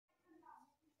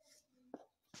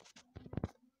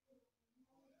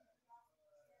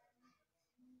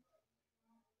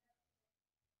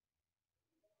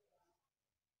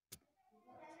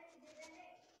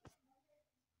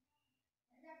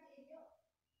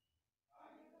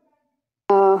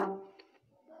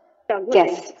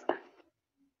Yes.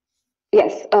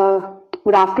 Yes.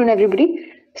 Good afternoon,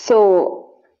 everybody.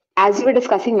 So, as we were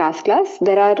discussing last class,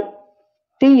 there are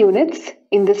 3 units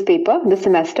in this paper this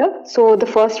semester. So, the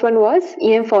first one was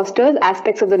E.M. Forster's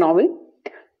Aspects of the Novel.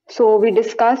 So, we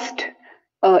discussed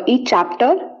each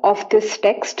chapter of this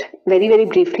text very, very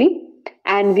briefly,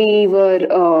 and we were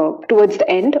towards the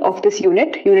end of this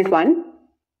unit, Unit 1.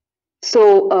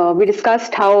 So, we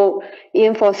discussed how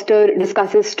E.M. Forster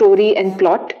discusses story and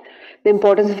plot, the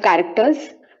importance of characters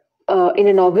in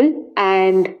a novel,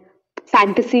 and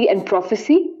fantasy and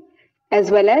prophecy,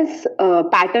 as well as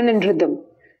pattern and rhythm.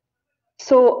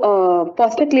 So,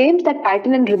 Foster claims that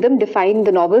pattern and rhythm define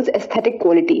the novel's aesthetic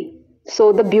quality,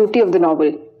 so the beauty of the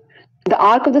novel. The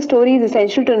arc of the story is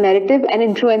essential to the narrative and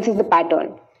influences the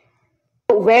pattern.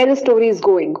 Where the story is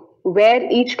going, where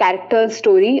each character's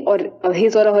story or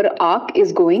his or her arc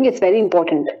is going, it's very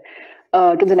important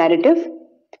to the narrative.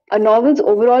 A novel's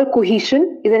overall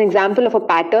cohesion is an example of a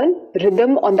pattern.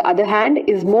 Rhythm, on the other hand,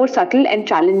 is more subtle and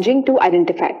challenging to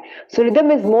identify. So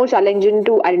rhythm is more challenging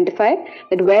to identify,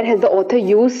 that where has the author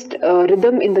used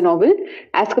rhythm in the novel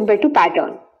as compared to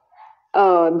pattern.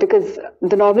 Because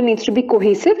the novel needs to be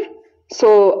cohesive,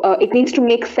 so it needs to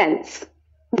make sense.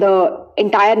 The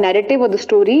entire narrative or the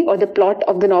story or the plot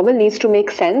of the novel needs to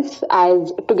make sense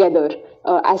as together,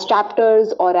 as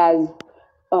chapters or as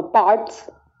parts.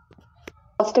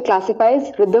 Foster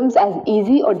classifies rhythms as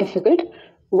easy or difficult.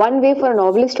 One way for a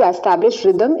novelist to establish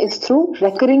rhythm is through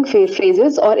recurring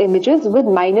phrases or images with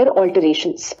minor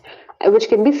alterations, which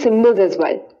can be symbols as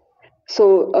well.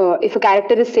 So, if a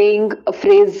character is saying a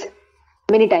phrase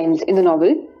many times in the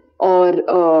novel,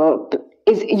 or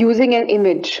is using an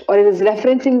image, or is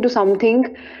referencing to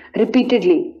something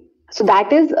repeatedly, so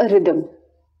that is a rhythm.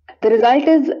 The result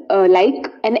is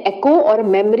like an echo or a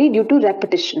memory due to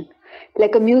repetition.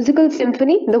 Like a musical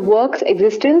symphony, the work's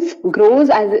existence grows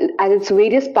as its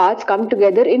various parts come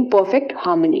together in perfect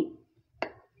harmony.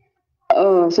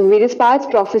 So various parts: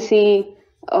 prophecy,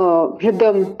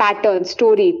 rhythm, pattern,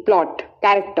 story, plot,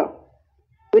 character,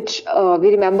 which we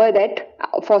remember that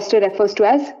Foster refers to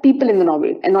as people in the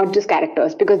novel and not just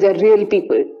characters, because they're real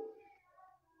people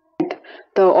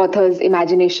the author's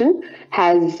imagination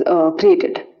has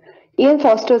created. E.M.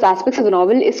 Forster's Aspects of the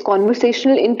Novel is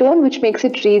conversational in tone, which makes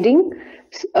it reading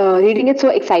it so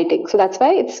exciting. So that's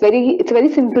why it's a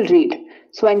very simple read.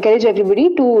 So I encourage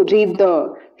everybody to read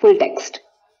the full text.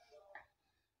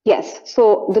 Yes,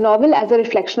 so the novel as a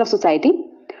reflection of society.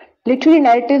 Literary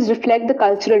narratives reflect the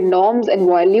cultural norms and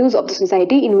values of the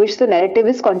society in which the narrative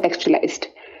is contextualized.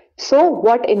 So,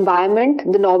 what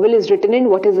environment the novel is written in,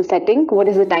 what is the setting, what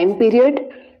is the time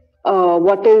period,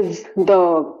 what is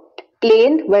the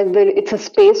plane, whether it's a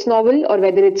space novel or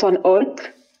whether it's on earth,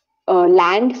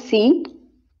 land, sea.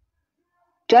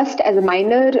 Just as a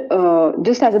mirror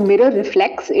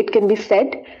reflects, it can be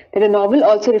said that a novel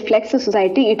also reflects the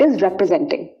society it is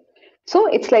representing. So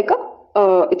it's like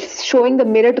it's showing the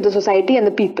mirror to the society and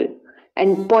the people,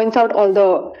 and points out all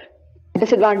the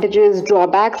disadvantages,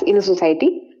 drawbacks in a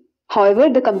society. However,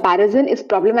 the comparison is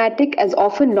problematic, as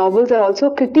often novels are also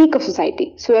a critique of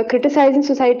society. So you're criticizing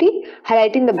society,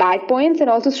 highlighting the bad points, and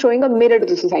also showing a mirror to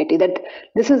the society that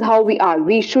this is how we are.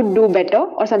 We should do better,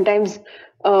 or sometimes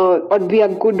or we are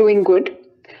doing good,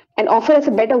 and offer us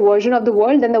a better version of the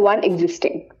world than the one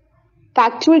existing.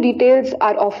 Factual details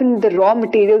are often the raw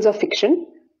materials of fiction,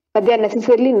 but they are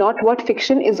necessarily not what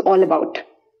fiction is all about.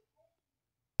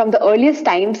 From the earliest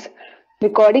times,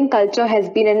 recording culture has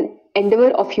been an endeavor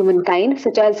of humankind,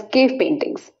 such as cave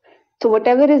paintings. So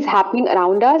whatever is happening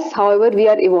around us, however we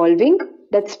are evolving,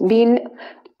 that's been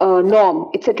a norm.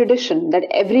 It's a tradition that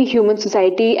every human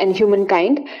society and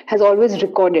humankind has always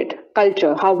recorded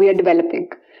culture, how we are developing.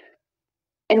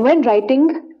 And when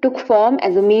writing took form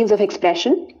as a means of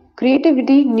expression,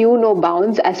 creativity knew no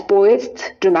bounds, as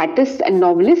poets, dramatists, and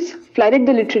novelists flooded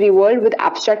the literary world with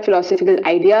abstract philosophical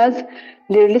ideas,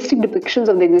 realistic depictions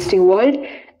of the existing world,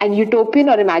 and utopian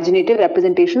or imaginative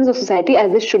representations of society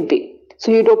as this should be.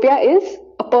 So utopia is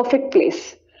a perfect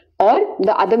place, or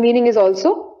the other meaning is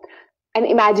also an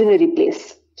imaginary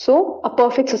place. So a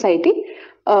perfect society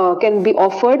can be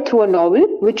offered through a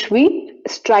novel which we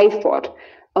strive for,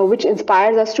 which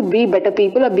inspires us to be better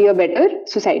people or be a better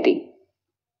society.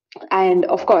 And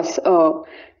of course,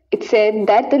 it said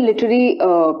that the literary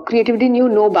creativity knew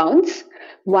no bounds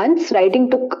once writing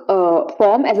took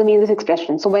form as a means of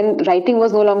expression. So when writing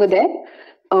was no longer there,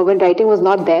 when writing was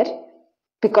not there,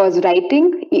 because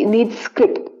writing needs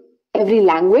script. Every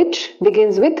language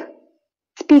begins with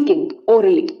speaking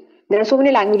orally. There are so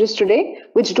many languages today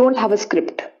which don't have a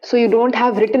script. So you don't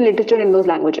have written literature in those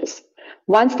languages.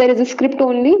 Once there is a script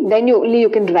only, then you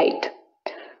can write.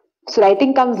 So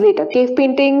writing comes later. Cave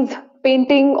paintings,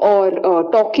 painting or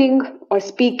talking or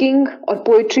speaking or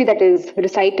poetry that is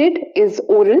recited is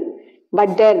oral,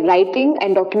 but their writing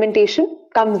and documentation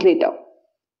comes later.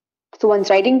 So once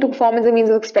writing took form as a means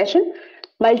of expression,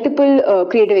 multiple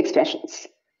creative expressions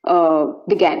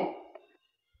began.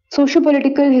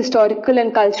 Socio-political, historical,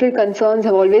 and cultural concerns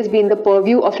have always been the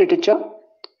purview of literature.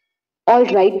 All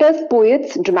writers,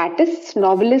 poets, dramatists,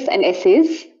 novelists, and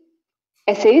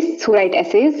essayists who write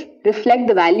essays reflect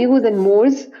the values and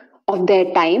mores of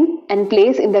their time and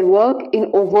place in their work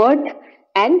in overt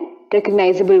and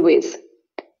recognizable ways.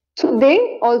 So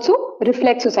they also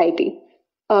reflect society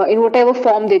in whatever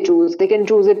form they choose. They can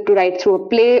choose it to write through a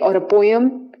play or a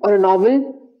poem or a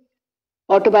novel,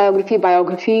 autobiography,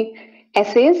 biography,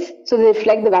 essays. So they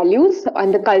reflect the values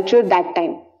and the culture that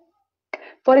time.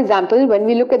 For example, when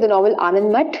we look at the novel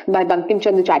Anand Mat by Bankim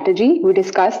Chandra Chatterjee, we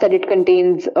discussed that it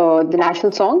contains the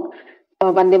national song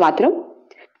Vande Mataram.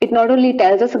 It not only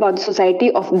tells us about the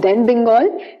society of then Bengal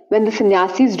when the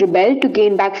sannyasis rebelled to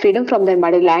gain back freedom from their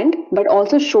motherland, but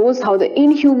also shows how the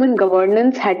inhuman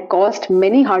governance had caused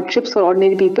many hardships for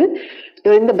ordinary people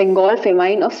during the Bengal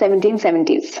famine of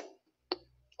 1770s.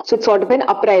 So it's sort of an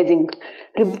uprising,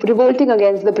 revolting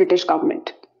against the British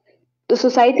government. The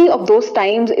society of those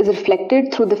times is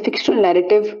reflected through the fictional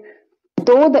narrative,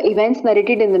 though the events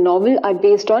narrated in the novel are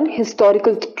based on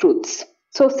historical truths.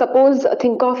 So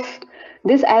think of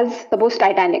this as suppose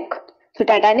Titanic. So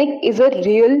Titanic is a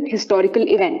real historical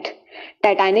event.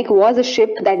 Titanic was a ship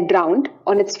that drowned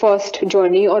on its first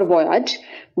journey or voyage,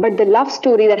 but the love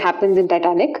story that happens in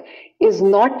Titanic is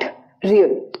not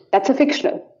real. That's a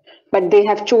fictional. But they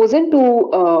have chosen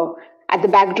to, at the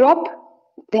backdrop,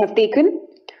 they have taken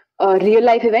a real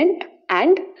life event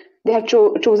and they have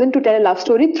chosen to tell a love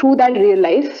story through that real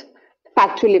life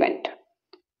factual event.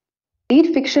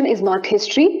 Indeed, fiction is not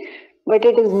history, but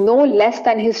it is no less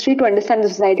than history to understand the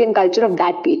society and culture of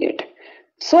that period.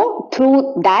 So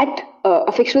through that,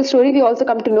 a fictional story, we also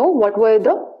come to know what were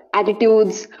the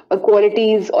attitudes or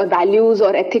qualities or values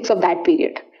or ethics of that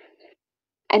period.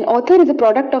 An author is a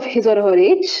product of his or her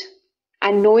age,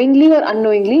 and knowingly or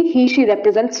unknowingly, she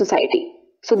represents society.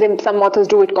 So then some authors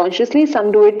do it consciously,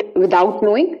 some do it without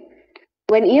knowing.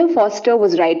 When E.M. Forster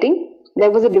was writing,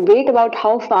 there was a debate about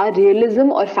how far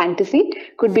realism or fantasy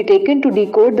could be taken to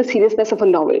decode the seriousness of a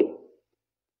novel.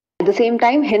 At the same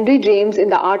time, Henry James in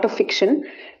The Art of Fiction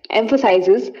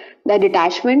emphasizes that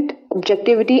detachment,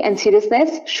 objectivity, and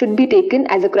seriousness should be taken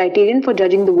as a criterion for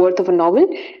judging the worth of a novel,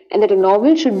 and that a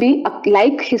novel should be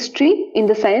like history in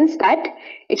the sense that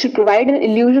it should provide an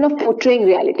illusion of portraying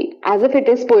reality, as if it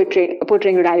is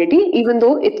portraying reality, even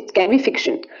though it can be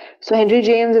fiction. So Henry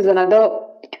James is another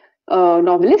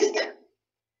novelist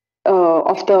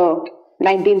of the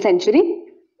 19th century,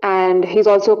 and he's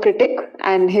also a critic,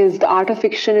 and The Art of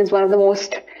Fiction is one of the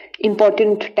most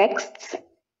important texts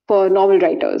for novel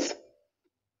writers,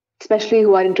 especially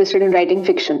who are interested in writing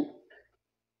fiction.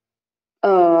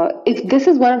 If this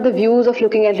is one of the views of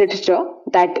looking at literature,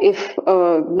 that if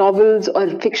novels or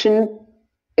fiction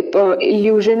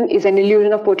illusion is an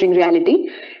illusion of portraying reality,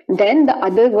 then the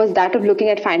other was that of looking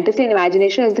at fantasy and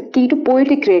imagination as the key to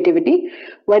poetic creativity,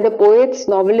 where the poets,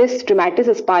 novelists, dramatists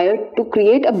aspired to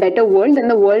create a better world than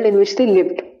the world in which they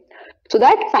lived. So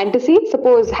that fantasy,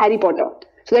 suppose Harry Potter,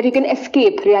 so that you can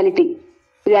escape reality.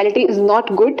 Reality is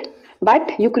not good,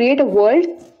 but you create a world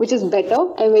which is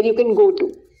better and where you can go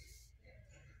to.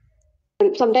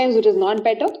 Sometimes which is not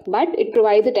better, but it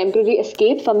provides a temporary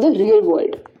escape from the real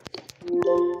world.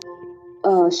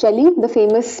 P.V. Shelley,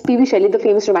 the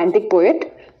famous romantic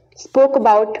poet, spoke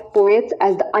about poets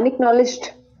as the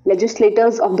unacknowledged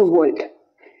legislators of the world.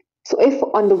 So if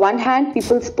on the one hand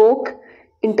people spoke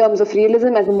in terms of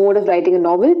realism as a mode of writing a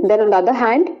novel, then on the other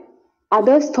hand,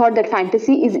 others thought that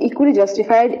fantasy is equally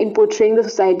justified in portraying the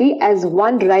society as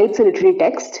one writes a literary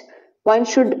text. One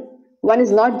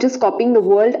is not just copying the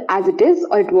world as it is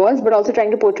or it was, but also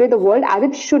trying to portray the world as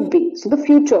it should be. So the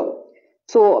future.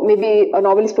 So maybe a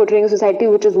novel is portraying a society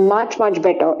which is much, much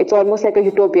better. It's almost like a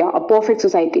utopia, a perfect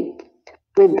society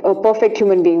with perfect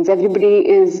human beings. Everybody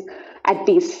is at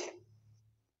peace.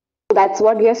 So that's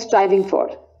what we are striving for.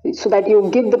 So that you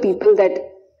give the people that,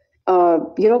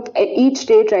 each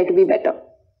day try to be better.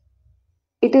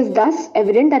 It is thus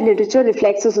evident that literature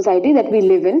reflects the society that we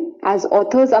live in, as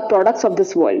authors are products of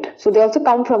this world. So they also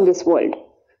come from this world.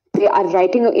 They are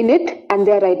writing in it and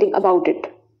they are writing about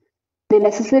it. They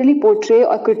necessarily portray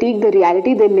or critique the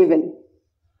reality they live in.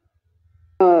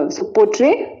 So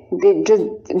portray, they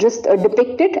just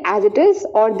depict it as it is,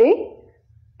 or they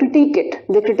critique it.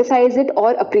 They criticize it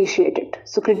or appreciate it.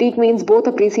 So critique means both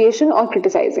appreciation or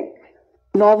criticizing.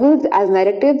 Novels as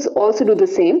narratives also do the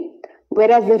same,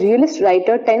 whereas the realist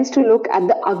writer tends to look at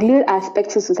the uglier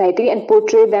aspects of society and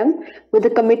portray them with a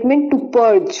commitment to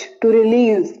purge, to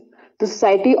release the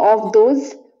society of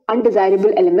those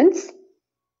undesirable elements.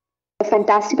 The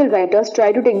fantastical writers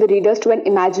try to take the readers to an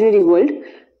imaginary world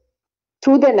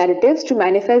through their narratives to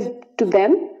manifest to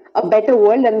them a better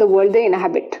world than the world they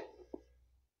inhabit.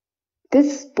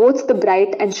 This, both the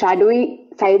bright and shadowy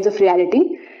sides of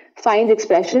reality, finds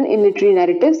expression in literary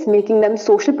narratives, making them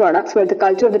social products where the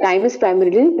culture of the time is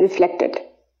primarily reflected.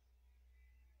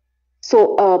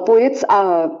 So, poets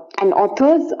and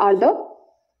authors are the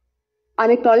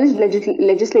unacknowledged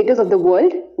legislators of the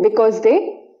world because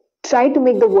they try to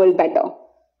make the world better,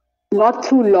 not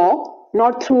through law,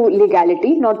 not through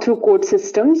legality, not through court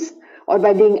systems, or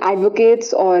by being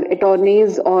advocates or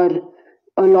attorneys or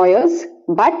lawyers,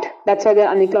 but that's why they're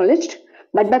unacknowledged,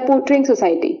 but by portraying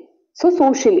society. So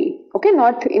socially, okay,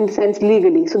 not in the sense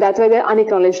legally. So that's why they're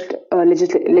unacknowledged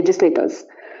legislators.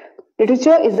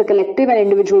 Literature is the collective and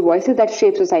individual voices that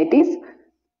shape societies.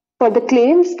 For the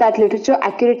claims that literature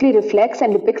accurately reflects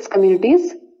and depicts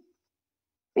communities,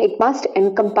 it must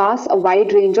encompass a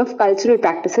wide range of cultural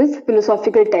practices,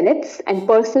 philosophical tenets, and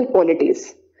personal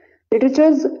qualities.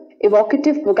 Literature's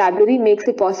evocative vocabulary makes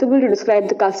it possible to describe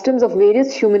the customs of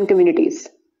various human communities.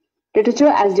 Literature,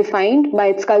 as defined by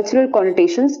its cultural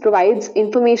connotations, provides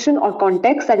information or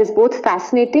context that is both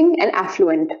fascinating and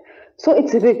affluent. So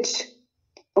it's rich.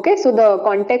 Okay, so the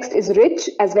context is rich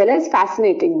as well as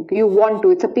fascinating. You want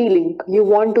to, it's appealing. You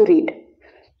want to read.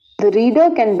 The reader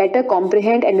can better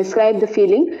comprehend and describe the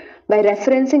feeling by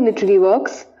referencing literary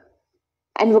works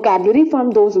and vocabulary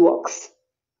from those works.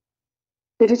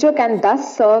 Literature can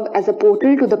thus serve as a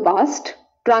portal to the past,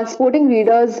 transporting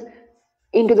readers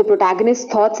into the protagonist's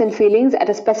thoughts and feelings at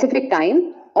a specific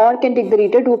time, or can take the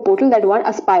reader to a portal that one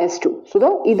aspires to.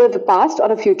 So either the past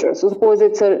or a future. So suppose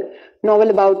it's a novel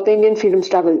about the Indian freedom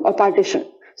struggle or partition.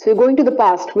 So you're going to the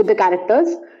past with the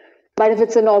characters, but if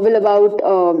it's a novel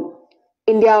about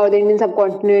India or the Indian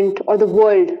subcontinent or the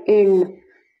world in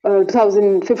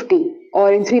 2050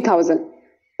 or in 3000,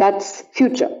 that's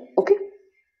future, okay?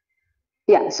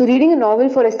 Yeah, so reading a novel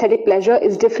for aesthetic pleasure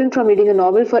is different from reading a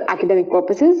novel for academic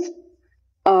purposes.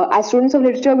 As students of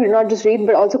literature, we do not just read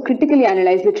but also critically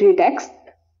analyze literary texts.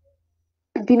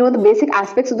 We know the basic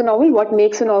aspects of the novel, what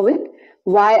makes a novel,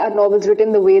 why are novels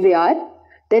written the way they are.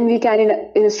 Then we can,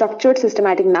 in a structured,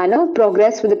 systematic manner,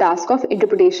 progress with the task of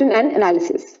interpretation and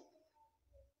analysis.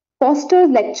 Foster's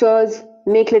lectures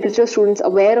make literature students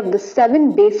aware of the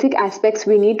 7 basic aspects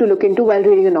we need to look into while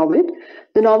reading a novel.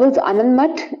 The novels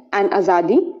Anandmat and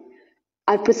Azadi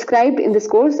are prescribed in this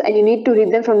course, and you need to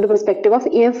read them from the perspective of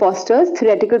E.M. Foster's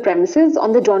theoretical premises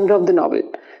on the genre of the novel.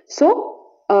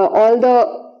 So, all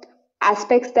the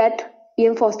aspects that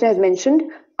E.M. Foster has mentioned,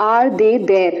 are they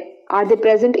there? Are they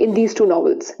present in these 2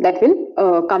 novels that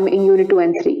will come in Unit 2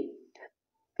 and 3?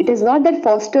 It is not that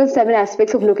Foster's 7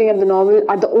 aspects of looking at the novel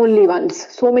are the only ones.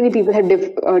 So many people have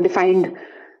defined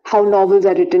how novels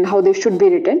are written, how they should be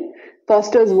written.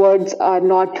 Foster's words are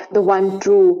not the one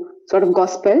true sort of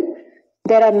gospel.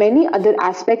 There are many other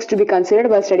aspects to be considered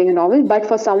while studying a novel, but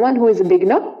for someone who is a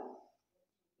beginner,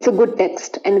 it's a good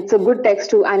text, and it's a good text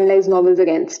to analyze novels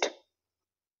against.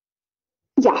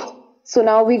 Yeah, so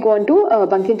now we go on to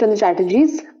Bankim Chandra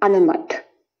Chatterjee's Anandmat.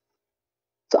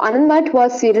 So Anandmat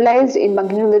was serialized in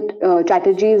Bankim Chandra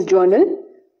Chatterjee's journal,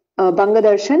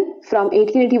 Bangadarshan, from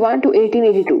 1881 to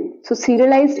 1882. So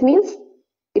serialized means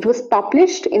it was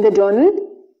published in the journal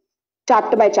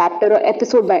chapter by chapter or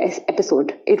episode by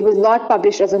episode. It was not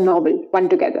published as a novel, one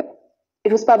together.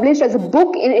 It was published as a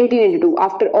book in 1882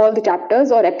 after all the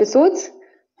chapters or episodes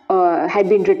had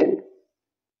been written.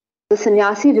 The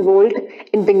Sannyasi revolt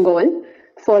in Bengal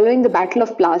following the Battle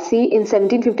of Plassey in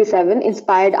 1757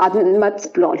 inspired Anandmat's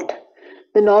plot.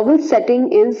 The novel's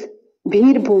setting is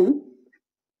Birbhum,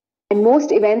 and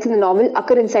most events in the novel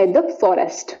occur inside the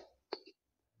forest.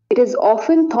 It is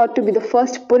often thought to be the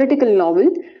first political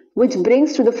novel which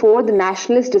brings to the fore the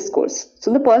nationalist discourse.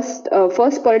 So the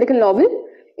first political novel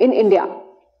in India.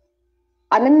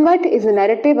 Anandmat is a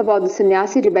narrative about the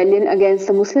Sannyasi rebellion against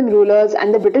the Muslim rulers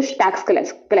and the British tax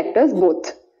collectors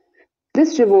both.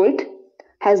 This revolt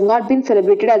has not been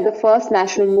celebrated as the first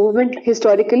national movement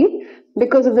historically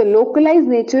because of the localized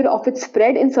nature of its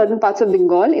spread in certain parts of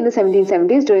Bengal in the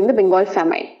 1770s during the Bengal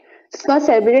famine. It's not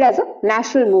celebrated as a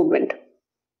national movement,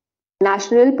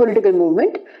 national political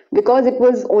movement, because it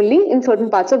was only in certain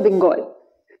parts of Bengal.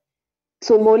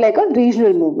 So more like a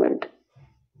regional movement.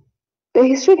 The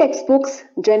history textbooks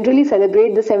generally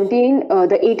celebrate the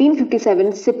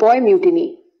 1857 Sepoy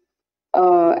Mutiny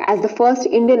as the first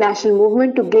Indian national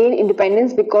movement to gain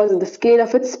independence because of the scale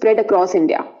of its spread across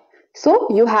India. So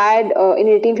you had in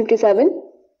 1857,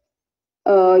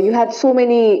 you had so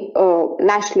many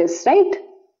nationalists, right?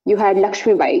 You had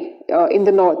Lakshmi Bai in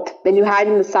the north, then you had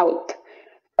in the south,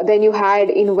 then you had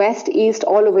in west, east,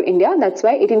 all over India. That's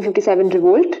why 1857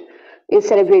 revolt is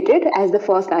celebrated as the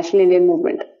first national Indian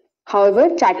movement. However,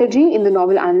 Chatterjee in the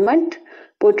novel Anmat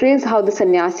portrays how the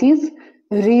sannyasis,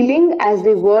 reeling as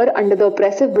they were under the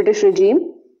oppressive British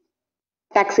regime,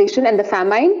 taxation, and the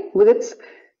famine, with its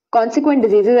consequent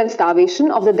diseases and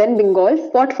starvation of the then Bengal,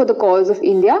 fought for the cause of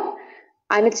India,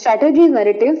 and its Chatterjee's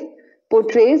narrative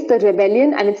portrays the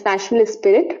rebellion and its nationalist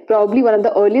spirit, probably one of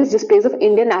the earliest displays of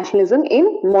Indian nationalism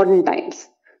in modern times.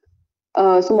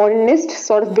 So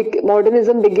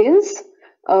modernism begins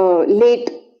late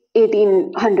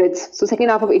 1800s, so second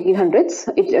half of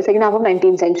 1800s, second half of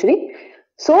 19th century.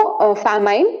 So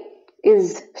famine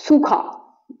is sukha.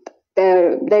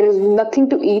 There is nothing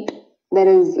to eat. There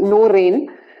is no rain,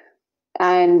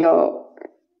 and so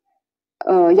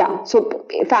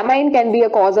famine can be a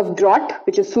cause of drought,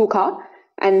 which is sukha,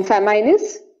 and famine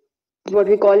is what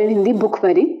we call in Hindi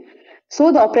bhukmari.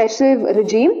 So the oppressive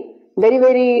regime,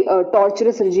 very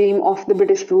torturous regime of the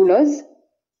British rulers,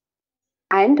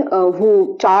 and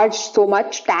who charged so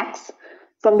much tax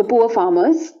from the poor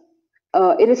farmers,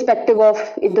 irrespective of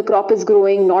if the crop is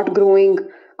growing, not growing,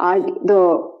 are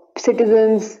the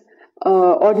citizens,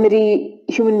 ordinary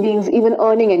human beings even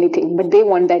earning anything, but they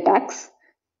want their tax.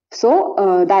 So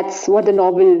that's what the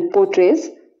novel portrays.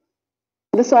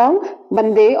 The song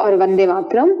Bande or Vande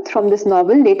Matram from this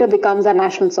novel later becomes our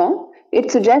national song.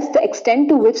 It suggests the extent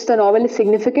to which the novel is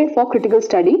significant for critical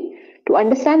study to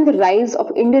understand the rise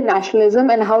of Indian nationalism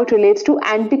and how it relates to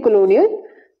anti-colonial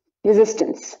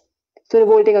resistance. So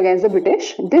revolting against the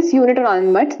British. This unit on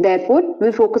Anmat, therefore,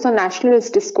 will focus on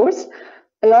nationalist discourse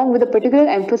along with a particular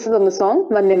emphasis on the song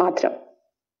Vande Matram.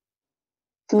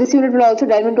 So this unit will also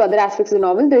delve into other aspects of the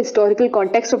novel, the historical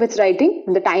context of its writing,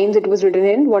 the times it was written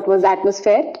in, what was the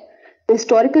atmosphere, the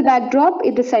historical backdrop.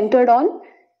 It is centered on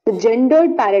the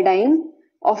gendered paradigm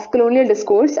of colonial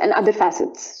discourse and other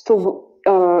facets. So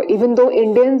even though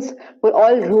Indians were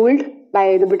all ruled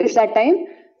by the British that time,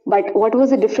 but what was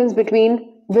the difference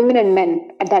between women and men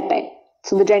at that time?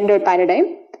 So the gendered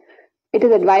paradigm. It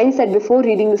is advised that before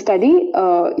reading the study,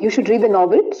 you should read the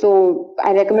novel. So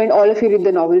I recommend all of you read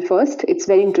the novel first. It's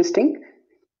very interesting.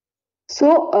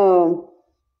 So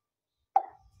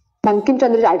Bankim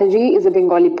Chandra Chatterjee is a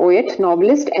Bengali poet,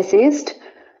 novelist, essayist,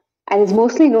 and is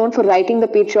mostly known for writing the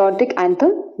patriotic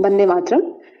anthem Bande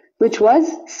Matram, which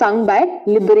was sung by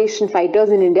liberation fighters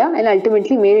in India and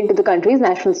ultimately made into the country's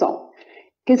national song.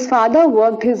 His father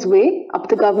worked his way up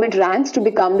the government ranks to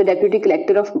become the deputy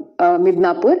collector of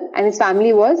Midnapur, and his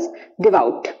family was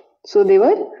devout. So they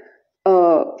were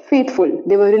faithful,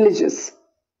 they were religious.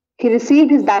 He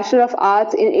received his Bachelor of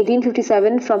Arts in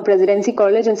 1857 from Presidency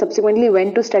College and subsequently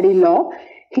went to study law.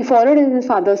 He followed in his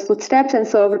father's footsteps and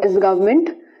served the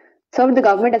government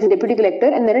as a deputy collector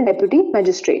and then a deputy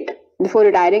magistrate before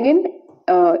retiring in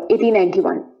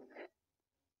 1891.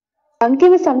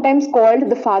 Bankim is sometimes called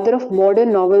the father of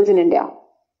modern novels in India.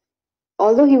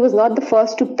 Although he was not the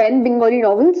first to pen Bengali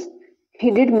novels, he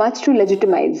did much to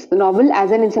legitimize the novel as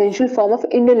an essential form of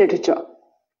Indian literature.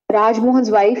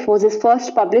 Rajmohan's Wife was his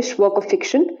first published work of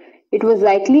fiction. It was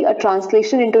likely a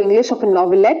translation into English of a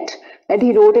novelette that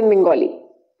he wrote in Bengali.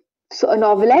 So a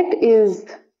novelette is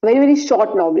a very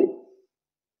short novel.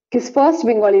 His first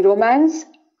Bengali romance,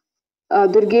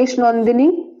 Durgesh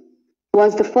Nandini,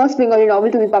 was the first Bengali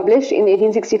novel to be published in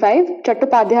 1865.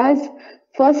 Chattopadhyay's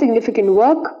first significant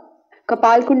work,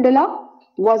 Kapal Kundala,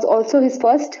 was also his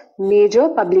first major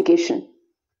publication.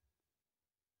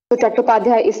 So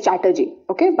Chattopadhyay is Chatterjee.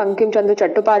 Okay, Bankim Chandra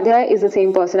Chattopadhyay is the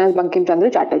same person as Bankim Chandra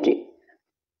Chatterjee.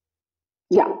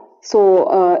 Yeah.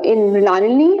 So in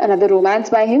Mrinalini, another romance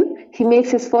by him, he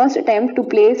makes his first attempt to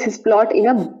place his plot in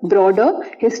a broader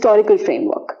historical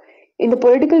framework. In the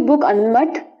political book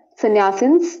Anmat,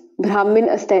 Sannyasins, Brahmin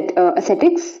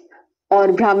ascetics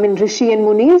or Brahmin Rishi and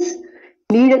Munis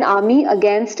lead an army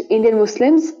against Indian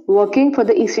Muslims working for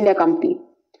the East India Company.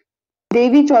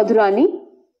 Devi Chaudhurani,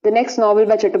 the next novel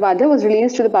by Chattopadhyay, was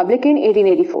released to the public in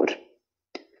 1884.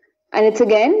 And it's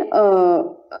again,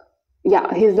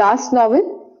 his last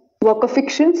novel, work of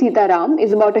fiction, Sita Ram,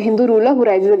 is about a Hindu ruler who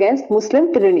rises against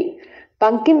Muslim tyranny.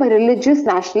 Bankim, a religious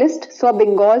nationalist, saw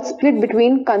Bengal split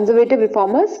between conservative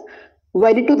reformers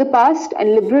wedded to the past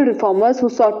and liberal reformers who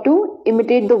sought to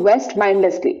imitate the West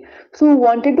mindlessly. So who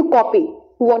wanted to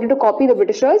copy the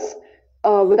Britishers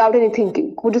without any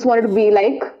thinking, who just wanted to be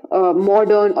like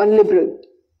modern or liberal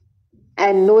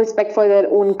and no respect for their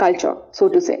own culture, so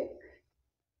to say.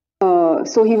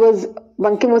 So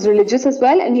Bankim was religious as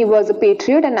well, and he was a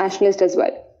patriot and nationalist as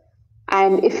well.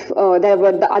 And if there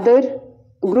were the other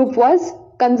group was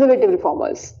conservative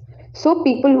reformers. So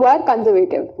people who are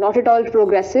conservative, not at all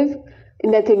progressive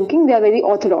in their thinking, they are very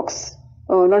orthodox,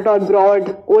 not at all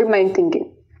broad, old mind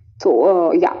thinking.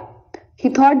 So yeah, he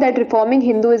thought that reforming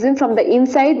Hinduism from the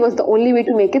inside was the only way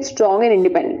to make it strong and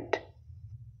independent.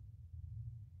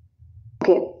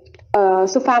 Okay.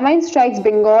 So famine strikes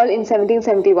Bengal in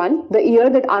 1771, the year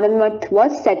that Anandmat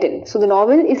was set in. So the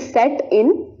novel is set in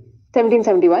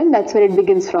 1771. That's where it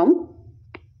begins from.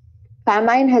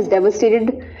 Famine has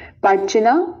devastated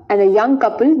Parchina, and a young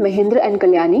couple, Mahendra and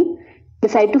Kalyani,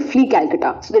 decide to flee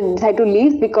Calcutta. So they decide to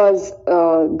leave because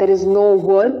there is no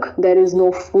work, there is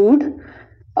no food.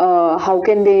 How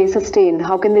can they sustain?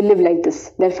 How can they live like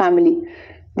this? Their family.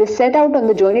 They set out on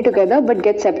the journey together but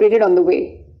get separated on the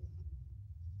way.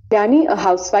 Kalyani, a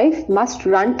housewife, must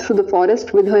run through the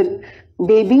forest with her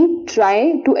baby,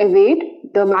 try to evade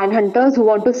the manhunters who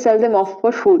want to sell them off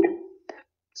for food.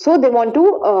 So they want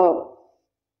to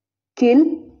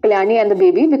kill Kalyani and the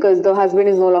baby because the husband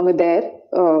is no longer there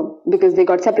because they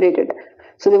got separated.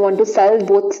 So they want to sell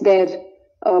both their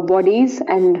bodies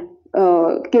and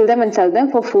kill them and sell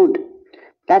them for food.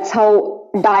 That's how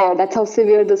dire, that's how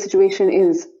severe the situation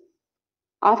is.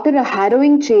 After a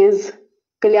harrowing chase,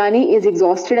 Kalyani is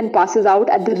exhausted and passes out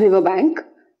at the riverbank.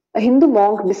 A Hindu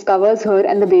monk discovers her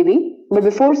and the baby, but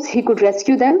before he could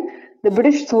rescue them, the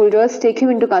British soldiers take him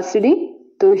into custody.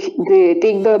 So they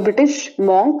take the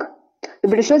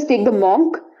Britishers take the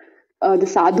monk, the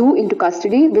sadhu, into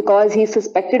custody because he is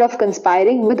suspected of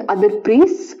conspiring with other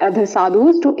priests, other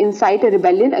sadhus, to incite a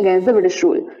rebellion against the British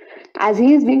rule. As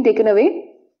he is being taken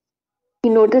away, he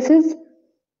notices a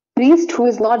priest who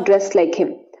is not dressed like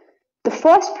him. The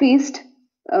first priest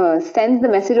sends the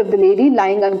message of the lady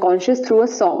lying unconscious through a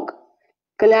song.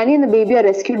 Kalyani and the baby are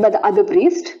rescued by the other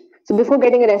priest. So before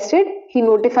getting arrested, he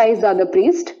notifies the other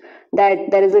priest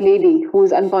that there is a lady who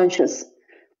is unconscious.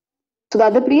 So the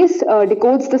other priest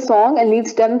decodes the song and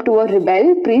leads them to a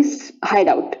rebel priest's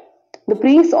hideout. The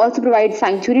priest also provides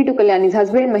sanctuary to Kalyani's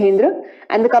husband Mahendra,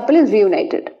 and the couple is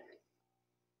reunited.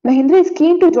 Mahendra is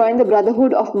keen to join the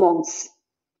Brotherhood of Monks.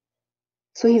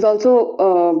 So he's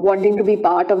also wanting to be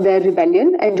part of their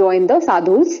rebellion and join the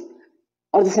sadhus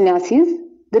or the sannyasis.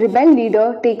 The rebel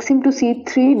leader takes him to see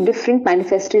 3 different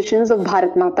manifestations of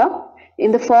Bharat Mata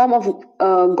in the form of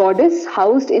a goddess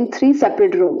housed in 3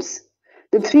 separate rooms.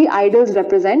 The 3 idols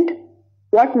represent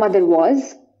what mother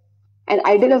was: an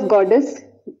idol of goddess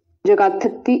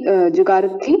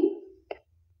Jagarathi.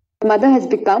 The mother has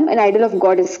become an idol of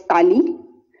goddess Kali.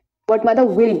 What mother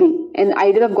will be: an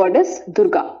idol of goddess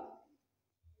Durga.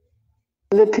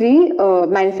 The 3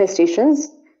 manifestations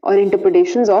or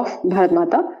interpretations of Bharat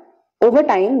Mata. Over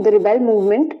time, the rebel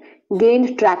movement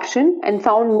gained traction and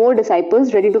found more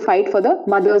disciples ready to fight for the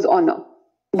mother's honor,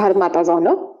 Bharat Mata's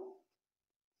honor.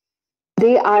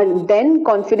 They are then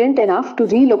confident enough to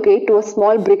relocate to a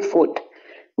small brick fort.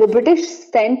 The British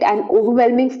sent an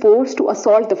overwhelming force to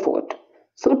assault the fort.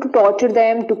 So to torture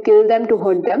them, to kill them, to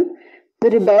hurt them,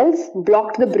 the rebels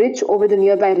blocked the bridge over the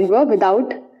nearby river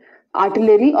without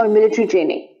artillery or military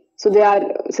training. So they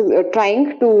are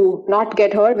trying to not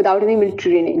get hurt without any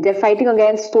military training. They're fighting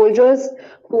against soldiers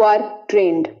who are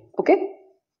trained. Okay.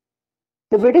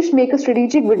 The British make a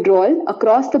strategic withdrawal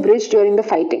across the bridge during the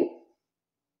fighting.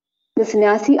 The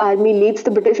sannyasi army leads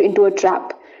the British into a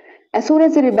trap. As soon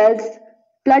as the rebels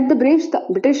flood the bridge, the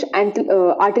British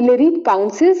artillery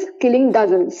pounces, killing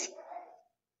dozens.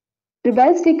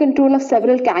 Rebels take control of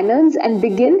several cannons and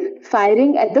begin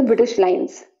firing at the British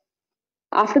lines.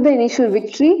 After the initial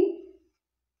victory,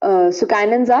 so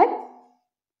cannons are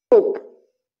stop.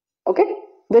 Okay,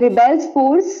 the rebels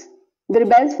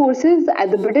forces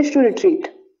at the British to retreat.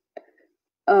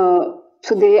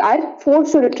 So they are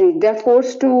forced to retreat. They are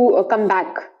forced to come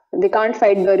back. They can't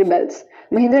fight the rebels.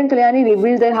 Mahendra and Kalyani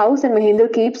rebuild their house, and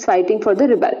Mahendra keeps fighting for the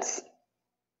rebels.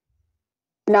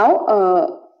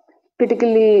 Now,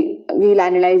 critically, we'll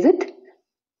analyze it.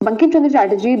 Bankim Chandra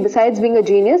Chatterjee, besides being a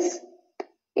genius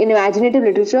in imaginative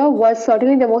literature, was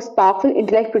certainly the most powerful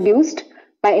intellect produced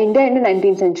by India in the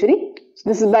 19th century. So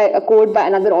this is by a quote by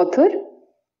another author,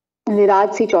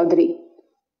 Niraj C. Chaudhary.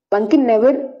 Bankim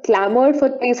never clamored for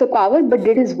praise or power, but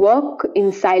did his work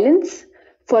in silence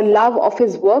for love of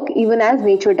his work, even as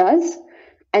nature does.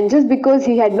 And just because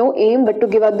he had no aim but to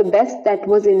give out the best that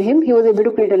was in him, he was able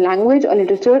to create a language, a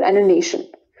literature, and a nation.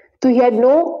 So he had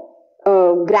no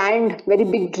grand, very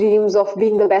big dreams of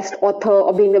being the best author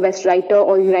or being the best writer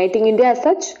or uniting India as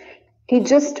such. He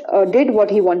just did what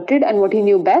he wanted and what he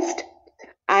knew best.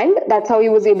 And that's how he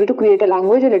was able to create a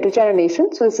language, a literature, and a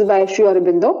nation. So this is by Sri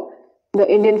Aurobindo, the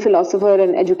Indian philosopher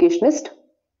and educationist.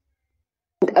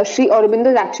 Sri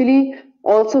Aurobindo is actually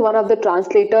also one of the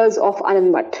translators of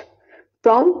Anandmat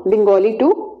from Bengali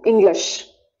to English.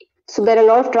 So there are a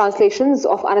lot of translations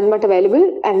of Anandmat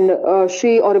available, and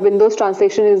Sri Aurobindo's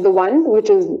translation is the one which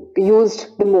is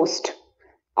used the most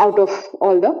out of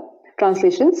all the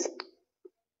translations,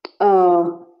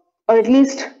 or at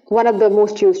least one of the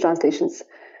most used translations.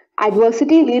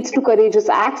 Adversity leads to courageous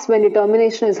acts when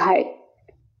determination is high.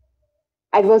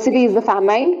 Adversity is the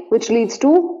famine, which leads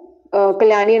to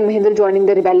Kalyani and Mahendra joining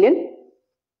the rebellion.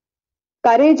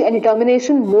 Courage and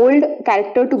determination mold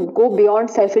character to go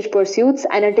beyond selfish pursuits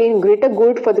and attain greater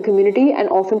good for the community and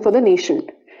often for the nation.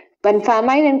 When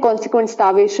famine and consequent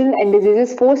starvation and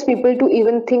diseases force people to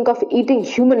even think of eating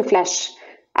human flesh,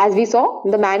 as we saw,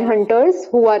 the man-hunters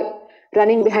who are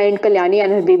running behind Kalyani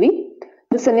and her baby,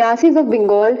 the sannyasis of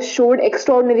Bengal showed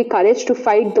extraordinary courage to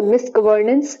fight the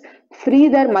misgovernance, free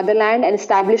their motherland, and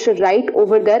establish a right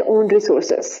over their own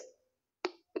resources.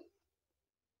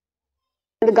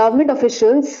 The government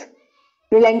officials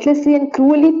relentlessly and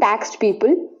cruelly taxed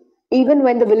people, even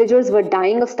when the villagers were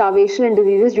dying of starvation and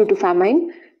diseases due to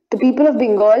famine. The people of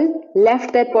Bengal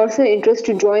left their personal interest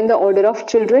to join the order of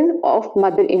children of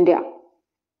Mother India.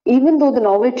 Even though the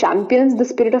novel champions the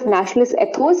spirit of nationalist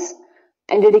ethos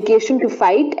and dedication to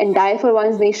fight and die for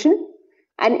one's nation,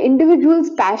 an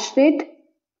individual's passionate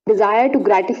desire to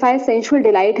gratify sensual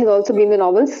delight has also been the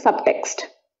novel's subtext.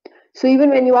 So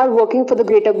even when you are working for the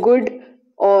greater good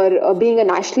or being a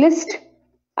nationalist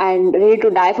and ready to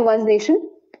die for one's nation,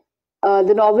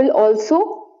 the novel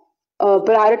also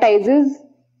prioritizes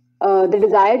the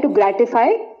desire to gratify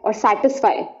or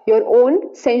satisfy your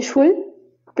own sensual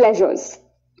pleasures.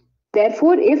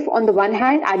 Therefore, if on the one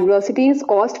hand adversities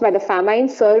caused by the famine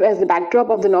serve as the backdrop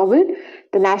of the novel,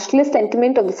 the nationalist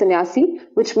sentiment of the sannyasi,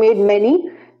 which made many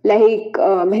like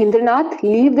Mahendranath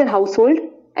leave their household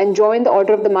and join the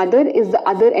order of the mother, is the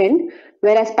other end,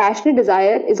 whereas passionate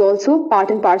desire is also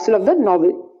part and parcel of the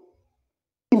novel.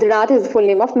 Mahendranath is the full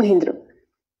name of Mahendra.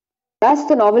 Thus,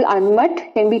 the novel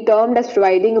Anandmat can be termed as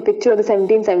providing a picture of the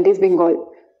 1770s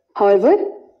Bengal. However,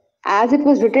 as it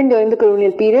was written during the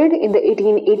colonial period in the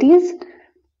 1880s,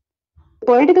 the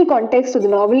political context of the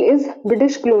novel is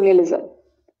British colonialism.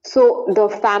 So the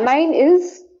famine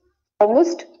is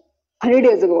almost 100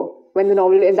 years ago when the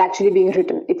novel is actually being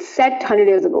written. It's set 100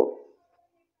 years ago.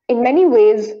 In many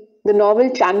ways, the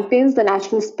novel champions the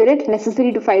national spirit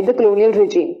necessary to fight the colonial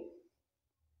regime.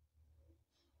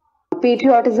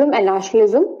 Patriotism and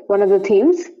nationalism, one of the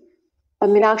themes.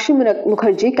 Meenakshi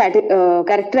Mukherjee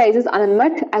characterizes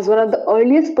Anandmat as one of the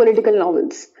earliest political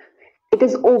novels. It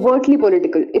is overtly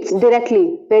political. It's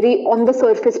directly, very on the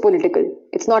surface political.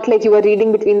 It's not like you are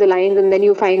reading between the lines and then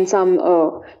you find some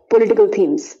political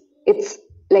themes. It's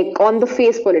like on the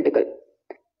face political.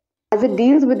 As it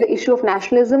deals with the issue of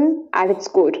nationalism at its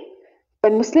core.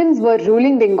 When Muslims were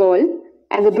ruling Bengal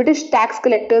and the British tax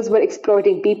collectors were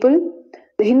exploiting people,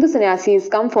 the Hindu sannyasis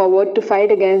come forward to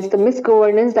fight against the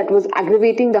misgovernance that was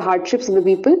aggravating the hardships of the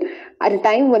people at a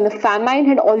time when the famine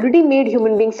had already made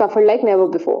human beings suffer like never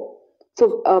before.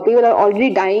 So people are already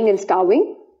dying and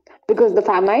starving because of the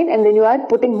famine, and then you are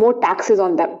putting more taxes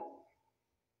on them.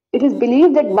 It is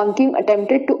believed that Bankim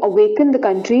attempted to awaken the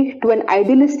country to an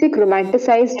idealistic,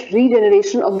 romanticized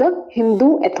regeneration of the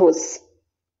Hindu ethos.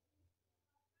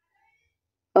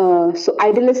 So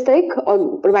idealistic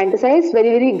or romanticized, very,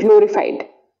 very glorified.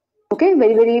 Okay,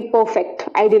 very, very perfect,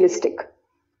 idealistic.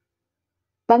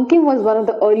 Bankim was one of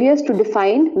the earliest to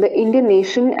define the Indian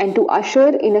nation and to usher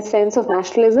in a sense of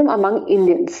nationalism among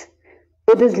Indians.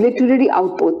 With his literary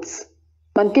outputs,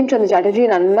 Bankim Chandra Chatterjee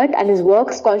in Anandmat and his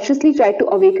works consciously tried to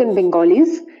awaken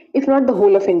Bengalis, if not the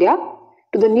whole of India,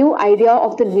 to the new idea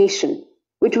of the nation,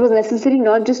 which was necessary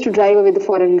not just to drive away the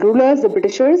foreign rulers, the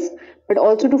Britishers, but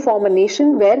also to form a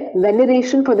nation where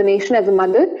veneration for the nation as a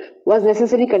mother was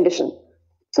necessary condition.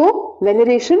 So,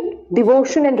 veneration,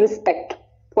 devotion and respect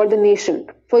for the nation,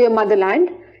 for your motherland,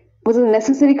 was a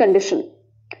necessary condition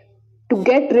to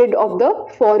get rid of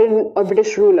the foreign or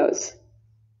British rulers.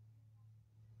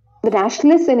 The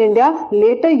nationalists in India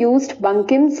later used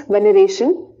Bankim's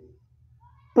veneration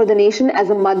for the nation as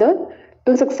a mother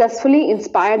to successfully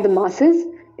inspire the masses,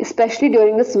 especially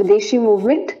during the Swadeshi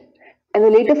movement and the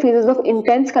later phases of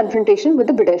intense confrontation with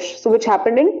the British, so which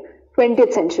happened in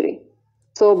 20th century.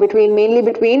 So mainly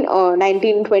between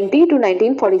 1920 to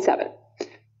 1947.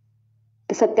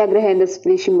 The Satyagraha and the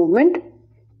Swadeshi movement.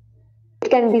 It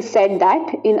can be said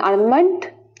that in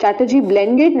Anand, Chatterjee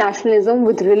blended nationalism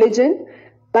with religion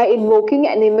by invoking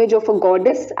an image of a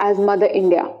goddess as Mother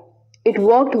India. It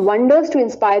worked wonders to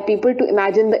inspire people to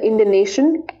imagine the Indian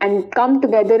nation and come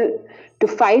together to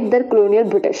fight the colonial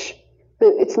British.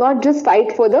 So it's not just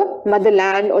fight for the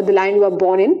motherland or the land you are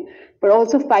born in, but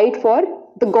also fight for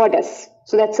the goddess.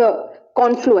 So that's a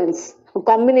confluence, a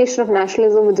combination of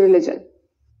nationalism with religion.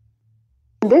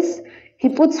 This, he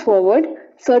puts forward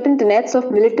certain tenets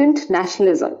of militant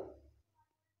nationalism.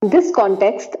 In this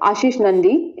context, Ashish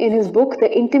Nandi, in his book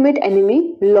The Intimate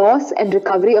Enemy, Loss and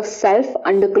Recovery of Self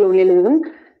Under Colonialism,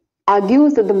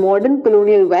 argues that the modern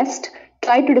colonial West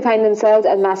tried to define themselves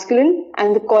as masculine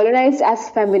and the colonized as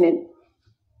feminine.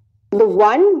 The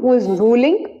one who is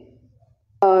ruling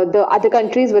the other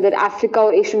countries, whether Africa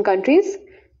or Asian countries,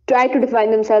 try to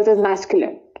define themselves as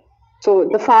masculine. So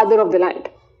the father of the land.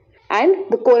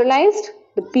 And the colonized,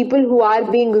 the people who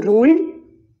are being ruled,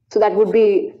 so that would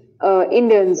be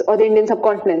Indians or the Indian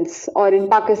subcontinents or in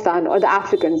Pakistan or the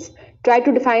Africans, try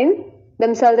to define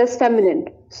themselves as feminine.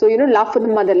 So, love for the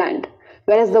motherland,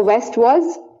 whereas the West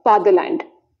was fatherland.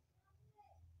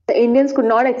 The Indians could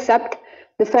not accept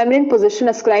the feminine position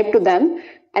ascribed to them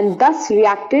and thus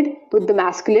reacted with the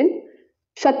masculine,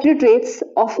 Kshatriya traits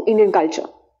of Indian culture.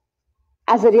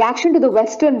 As a reaction to the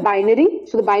Western binary,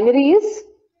 so the binary is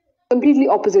completely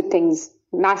opposite things,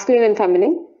 masculine and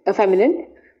feminine.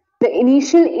 The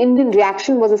initial Indian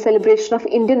reaction was a celebration of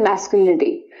Indian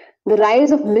masculinity. The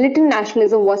rise of militant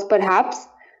nationalism was perhaps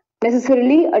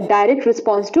necessarily a direct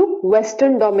response to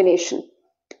Western domination.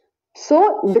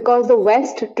 So, because the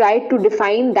West tried to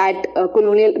define that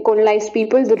colonized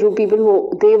people, the people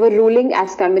who they were ruling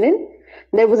as feminine,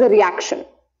 there was a reaction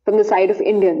from the side of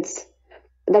Indians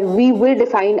that we will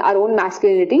define our own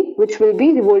masculinity, which will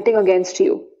be revolting against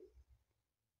you.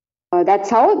 That's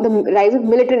how the rise of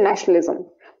militant nationalism.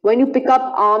 When you pick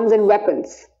up arms and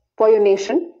weapons for your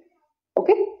nation,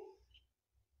 okay?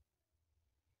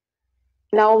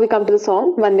 Now we come to the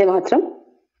song Vande Mataram,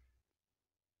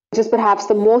 which is perhaps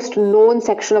the most known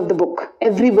section of the book.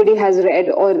 Everybody has read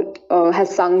or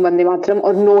has sung Vande Mataram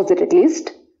or knows it at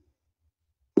least.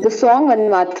 The song Vande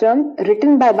Mataram,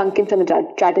 written by Bankim Chandra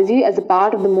Chatterjee as a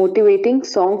part of the motivating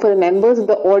song for the members of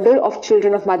the Order of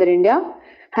Children of Mother India,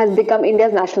 has become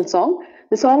India's national song.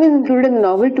 The song is included in the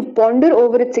novel to ponder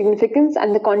over its significance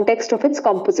and the context of its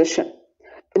composition.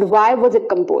 But why was it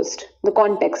composed? The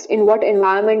context, in what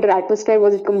environment or atmosphere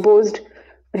was it composed?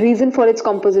 Reason for its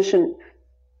composition.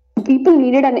 People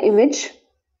needed an image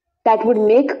that would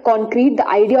make concrete the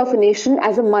idea of a nation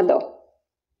as a mother.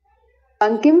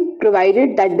 Bankim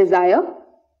provided that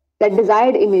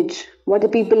desired image, what the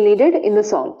people needed in the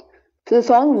song. So the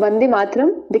song Vande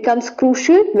Mataram becomes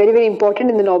crucial, very, very important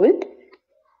in the novel.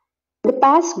 The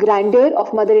past grandeur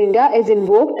of Mother India is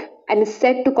invoked and is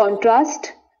set to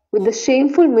contrast with the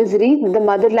shameful misery that the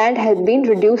motherland has been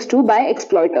reduced to by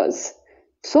exploiters.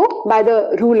 So, by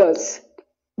the rulers,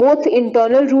 both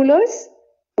internal rulers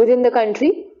within the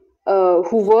country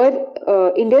who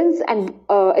were Indians and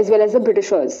as well as the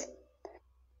Britishers.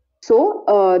 So,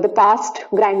 the past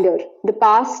grandeur, the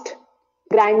past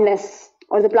grandness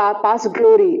or the past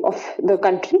glory of the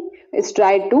country is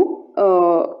tried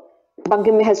to,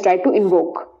 Bankim has tried to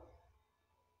invoke.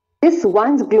 This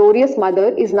once glorious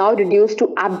mother is now reduced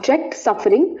to abject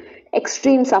suffering,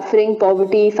 extreme suffering,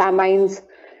 poverty, famines,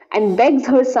 and begs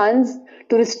her sons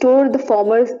to restore the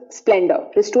former splendor,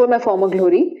 restore my former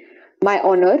glory, my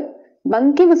honor.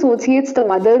 Bankim associates the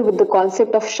mother with the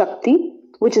concept of Shakti,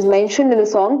 which is mentioned in the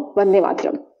song Vande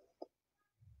Mataram.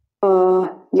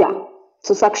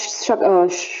 So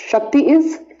Shakti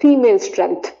is female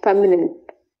strength, feminine.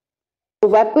 The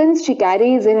weapons she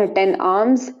carries in her 10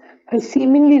 arms, her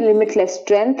seemingly limitless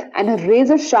strength, and her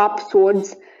razor-sharp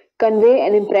swords convey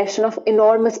an impression of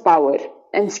enormous power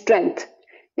and strength.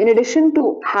 In addition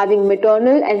to having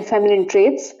maternal and feminine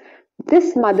traits,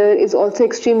 this mother is also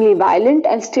extremely violent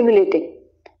and stimulating.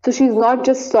 So she's not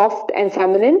just soft and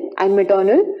feminine and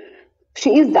maternal,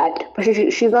 she is that, but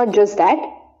she's not just that,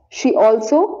 she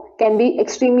also can be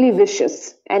extremely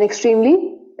vicious and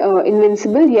extremely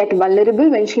invincible yet vulnerable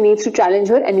when she needs to challenge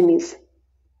her enemies.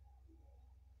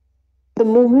 The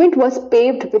movement was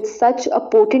paved with such a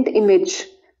potent image,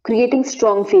 creating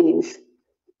strong feelings.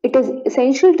 It is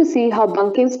essential to see how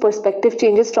Bankim's perspective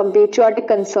changes from patriotic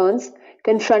concerns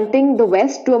confronting the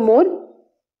West to a more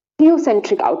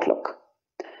theocentric outlook,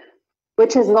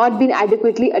 which has not been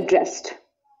adequately addressed.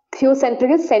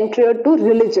 Theocentric is centered to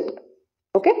religion.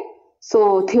 Okay?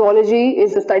 So theology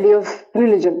is the study of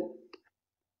religion.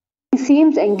 He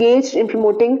seems engaged in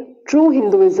promoting true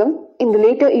Hinduism in the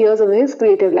later years of his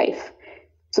creative life.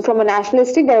 So from a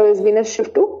nationalistic, there has been a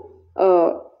shift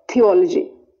to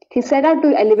theology. He set out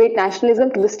to elevate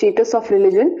nationalism to the status of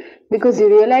religion because he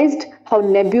realized how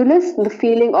nebulous the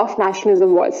feeling of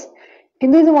nationalism was.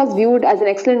 Hinduism was viewed as an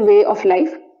excellent way of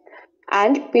life,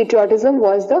 and patriotism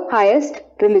was the highest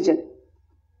religion.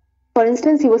 For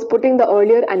instance, he was putting the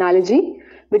earlier analogy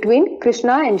between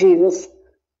Krishna and Jesus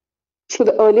to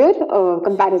the earlier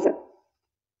comparison.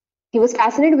 He was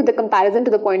fascinated with the comparison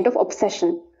to the point of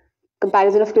obsession,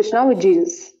 comparison of Krishna with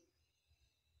Jesus.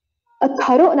 A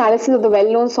thorough analysis of the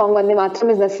well-known song Vande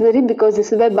Mataram is necessary because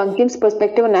this is where Bankim's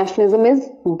perspective on nationalism is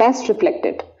best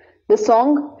reflected. The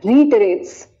song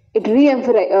reiterates, it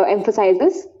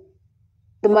re-emphasizes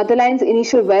the motherland's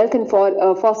initial wealth and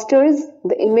fosters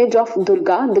the image of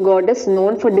Durga, the goddess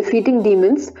known for defeating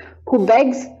demons, who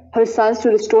begs her sons to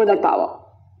restore their power.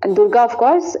 And Durga, of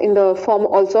course, in the form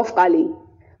also of Kali.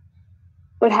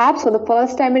 Perhaps for the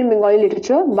first time in Bengali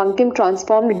literature, Bankim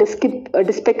transformed a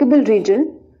despicable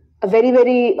region, a very,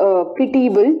 very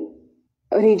pitiable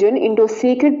region, into a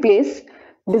sacred place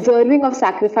deserving of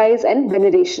sacrifice and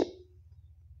veneration.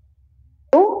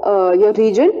 So, your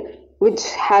region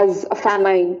which has a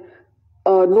famine,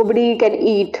 nobody can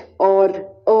eat or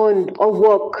earn or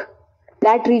work,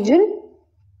 that region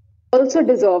also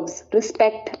deserves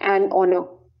respect and honor.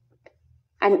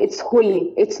 And it's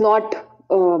holy, it's not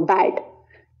bad.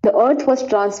 The earth was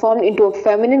transformed into a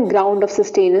feminine ground of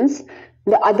sustenance.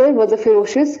 The other was a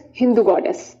ferocious Hindu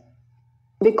goddess.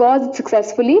 Because it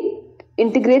successfully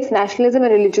integrates nationalism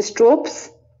and religious tropes,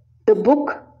 the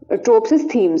book tropes is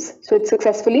themes. So it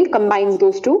successfully combines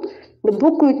those two. The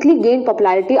book quickly gained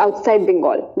popularity outside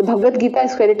Bengal. The Bhagavad Gita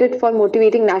is credited for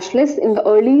motivating nationalists in the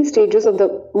early stages of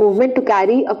the movement to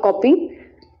carry a copy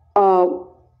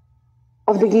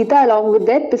of the Gita along with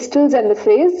their pistols and the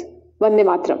phrase Vande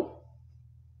Mataram.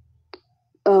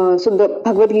 So the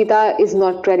Bhagavad Gita is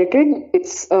not credited,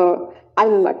 it's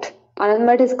Anand Math. Anand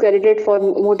Math is credited for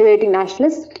motivating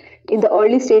nationalists in the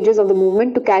early stages of the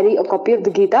movement to carry a copy of the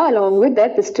Gita along with their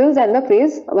pistols and the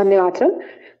phrase Vande Mataram.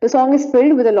 The song is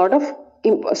filled with a lot of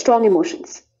strong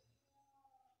emotions.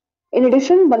 In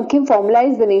addition, Bankim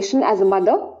formalized the nation as a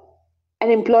mother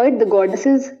and employed the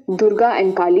goddesses Durga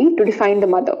and Kali to define the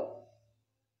mother,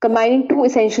 combining two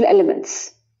essential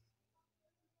elements.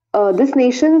 This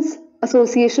nation's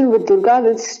association with Durga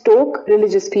will stoke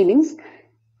religious feelings.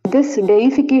 This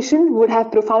deification would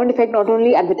have profound effect not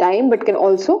only at the time but can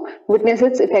also witness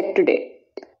its effect today.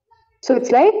 So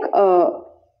it's like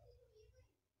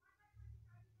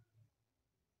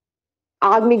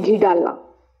आग में घी डालना.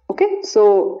 Okay,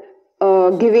 so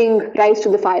giving rise to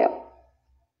the fire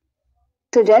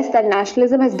suggests that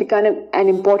nationalism has become an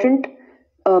important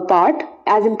part,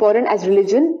 as important as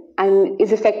religion, and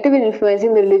is effective in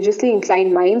influencing the religiously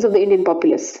inclined minds of the Indian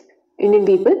populace, Indian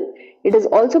people. It is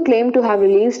also claimed to have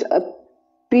released a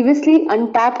previously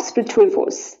untapped spiritual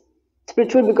force,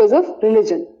 spiritual because of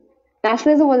religion.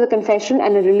 Nationalism was a confession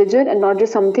and a religion and not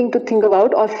just something to think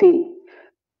about or feel.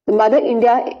 The Mother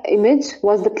India image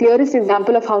was the clearest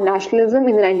example of how nationalism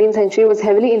in the 19th century was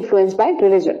heavily influenced by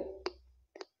religion.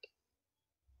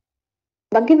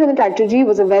 Bankim Chandra Chatterjee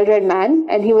was a well-read man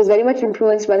and he was very much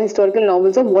influenced by the historical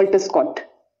novels of Walter Scott,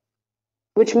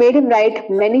 which made him write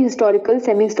many historical,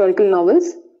 semi-historical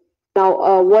novels.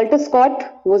 Now, Walter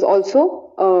Scott was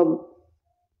also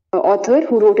an author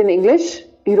who wrote in English,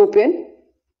 European,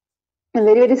 and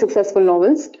very, very successful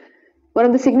novels. One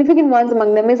of the significant ones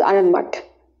among them is Anand Math,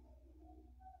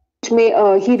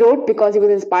 which he wrote because he was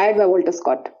inspired by Walter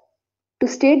Scott. To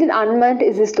state that Anand Math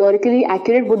is historically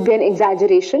accurate would be an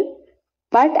exaggeration,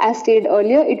 but as stated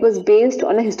earlier, it was based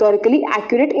on a historically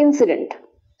accurate incident.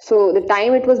 So the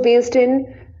time it was based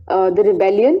in, the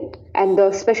rebellion and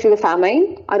especially the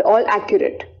famine are all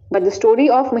accurate. But the story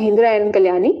of Mahindra and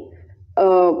Kalyani,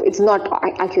 it's not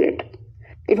accurate.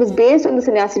 It was based on the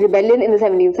Sannyasi rebellion in the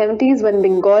 1770s when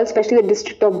Bengal, especially the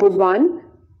district of Budwan,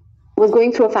 was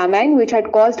going through a famine which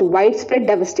had caused widespread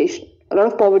devastation, a lot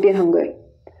of poverty and hunger.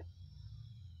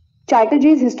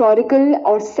 Chatterjee's historical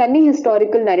or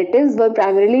semi-historical narratives were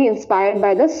primarily inspired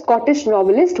by the Scottish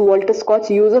novelist Walter Scott's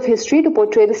use of history to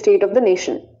portray the state of the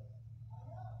nation.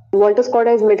 Walter Scott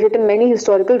has written many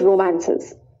historical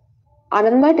romances.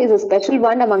 Anand Math is a special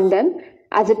one among them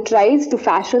as it tries to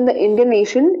fashion the Indian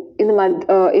nation in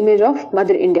the image of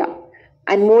Mother India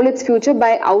and mold its future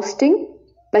by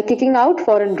kicking out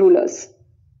foreign rulers.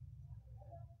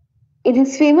 In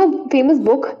his famous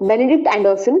book, Benedict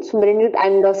Anderson, so Benedict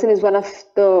Anderson is one of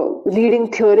the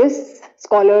leading theorists,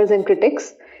 scholars, and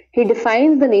critics. He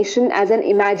defines the nation as an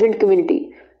imagined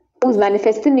community whose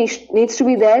manifestation needs to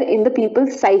be there in the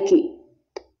people's psyche.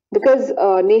 Because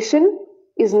nation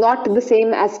is not the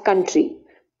same as country.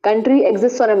 Country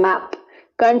exists on a map.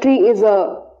 Country is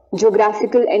a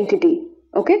geographical entity.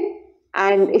 Okay?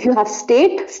 And if you have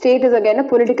state, state is again a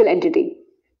political entity.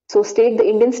 So state, the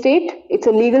Indian state, it's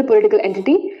a legal political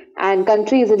entity, and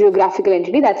country is a geographical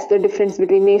entity. That's the difference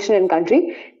between nation and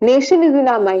country. Nation is in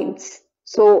our minds.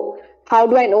 So how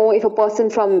do I know if a person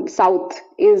from South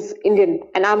is Indian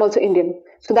and I'm also Indian?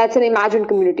 So that's an imagined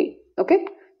community. Okay?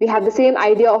 We have the same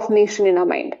idea of nation in our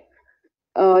mind,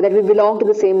 that we belong to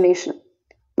the same nation.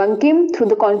 Bankim, through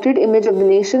the concrete image of the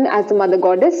nation as the mother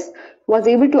goddess, was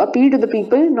able to appeal to the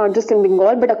people not just in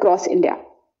Bengal but across India.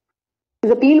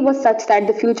 His appeal was such that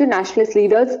the future nationalist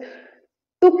leaders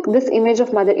took this image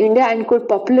of Mother India and could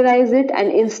popularize it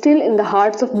and instill in the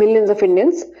hearts of millions of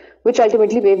Indians, which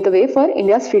ultimately paved the way for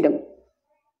India's freedom.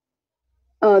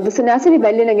 The Sannyasi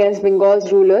rebellion against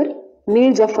Bengal's ruler,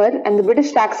 Mir Jafar, and the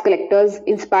British tax collectors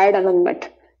inspired Anand Math.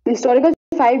 The historical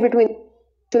fight between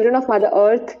children of Mother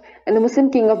Earth and the Muslim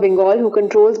king of Bengal, who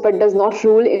controls but does not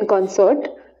rule in concert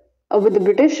with the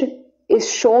British,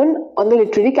 is shown on the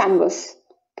literary canvas.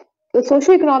 The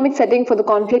socio-economic setting for the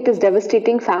conflict is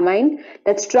devastating famine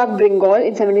that struck Bengal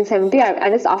in 1770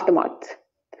 and its aftermath.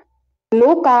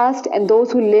 Low caste and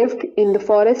those who lived in the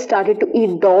forest started to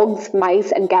eat dogs,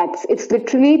 mice, and cats. It's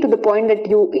literally to the point that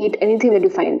you eat anything that you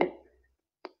find.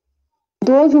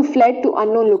 Those who fled to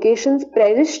unknown locations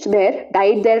perished there,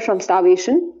 died there from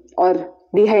starvation or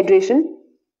dehydration,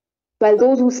 while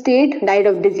those who stayed died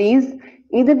of disease,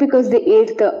 either because they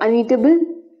ate the uneatable,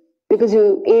 because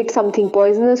you ate something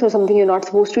poisonous or something you're not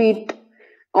supposed to eat,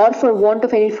 or for want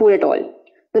of any food at all.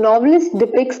 The novelist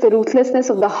depicts the ruthlessness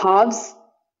of the haves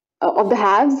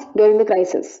during the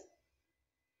crisis.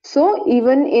 So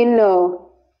even in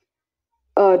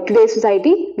today's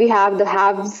society, we have the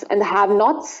haves and the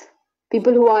have-nots,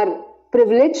 people who are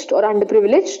privileged or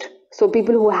underprivileged. So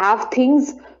people who have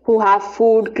things, who have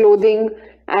food, clothing,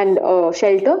 and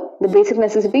shelter, the basic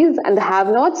necessities, and the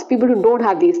have-nots, people who don't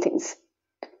have these things.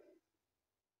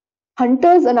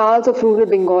 Hunter's Annals of Rural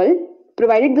Bengal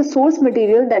provided the source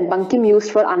material that Bankim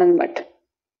used for Anand Math.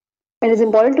 It is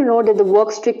important to note that the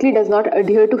work strictly does not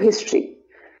adhere to history.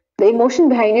 The emotion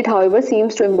behind it, however,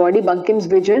 seems to embody Bankim's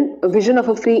a vision of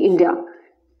a free India,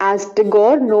 as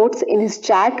Tagore notes in his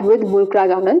chat with Mulkraj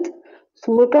Anand.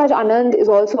 So Mulkraj Anand is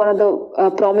also one of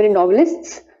the prominent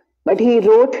novelists, but he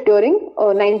wrote during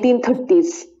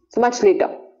 1930s, so much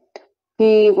later.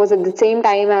 He was at the same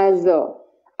time as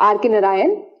R.K.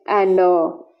 Narayan and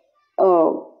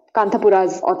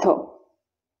Kanthapura's author.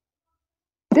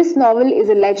 This novel is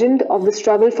a legend of the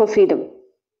struggle for freedom.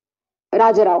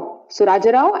 Rajarao. So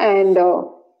Rajarao and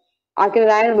R.K.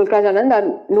 Narayan and Mulkraj Anand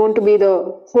are known to be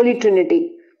the holy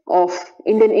trinity of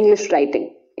Indian English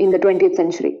writing in the 20th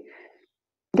century.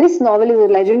 This novel is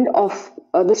a legend of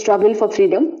the struggle for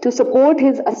freedom. To support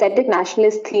his ascetic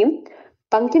nationalist theme,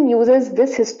 Bankim uses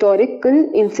this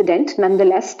historical incident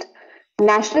nonetheless.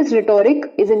 Nationalist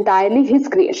rhetoric is entirely his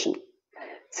creation.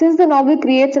 Since the novel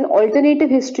creates an alternative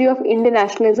history of Indian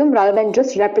nationalism rather than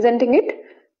just representing it,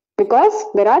 because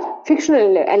there are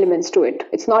fictional elements to it.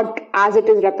 It's not as it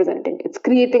is representing, it's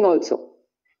creating also.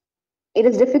 It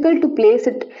is difficult to place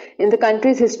it in the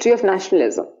country's history of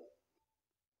nationalism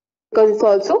because it's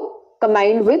also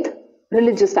combined with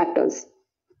religious factors.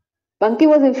 Bankim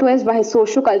was influenced by his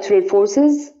socio-cultural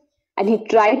forces and he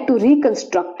tried to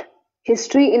reconstruct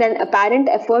history in an apparent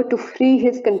effort to free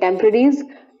his contemporaries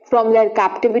from their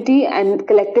captivity and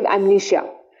collective amnesia.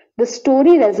 The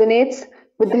story resonates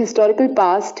with the historical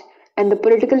past and the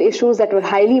political issues that were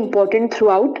highly important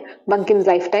throughout Bankim's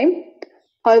lifetime.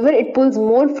 However, it pulls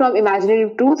more from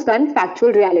imaginary truths than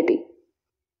factual reality.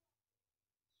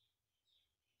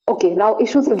 Okay, now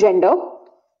issues of gender.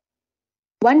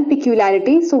 One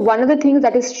peculiarity, so one of the things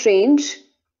that is strange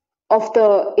of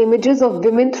the images of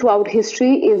women throughout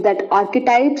history is that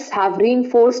archetypes have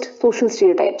reinforced social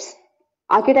stereotypes.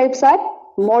 Archetypes are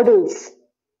models,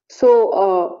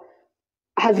 so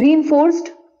have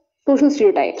reinforced social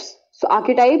stereotypes. So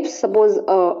archetypes, suppose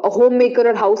a homemaker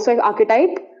or housewife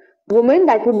archetype, woman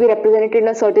that would be represented in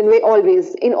a certain way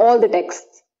always in all the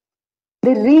texts.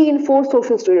 They reinforce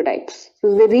social stereotypes.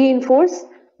 So they reinforce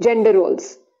gender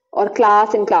roles or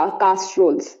class and caste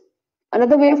roles.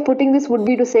 Another way of putting this would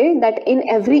be to say that in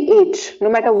every age, no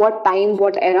matter what time,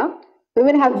 what era,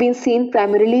 women have been seen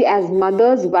primarily as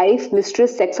mothers, wife,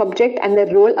 mistress, sex object, and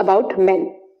their role about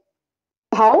men.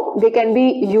 How they can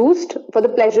be used for the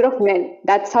pleasure of men.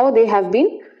 That's how they have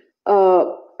been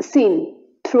seen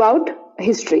throughout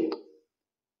history.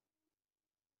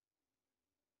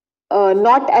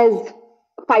 Not as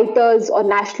fighters or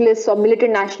nationalists or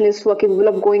militant nationalists who are capable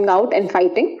of going out and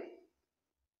fighting,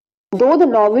 Though the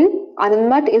novel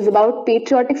Anandmat is about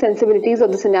patriotic sensibilities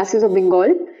of the sannyasis of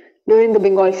Bengal during the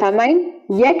Bengal famine,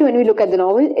 yet when we look at the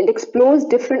novel, it explores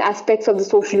different aspects of the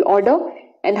social order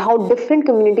and how different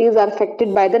communities are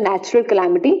affected by the natural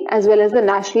calamity as well as the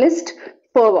nationalist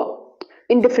fervor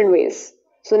in different ways.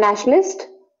 So, nationalist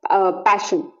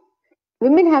passion.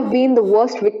 Women have been the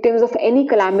worst victims of any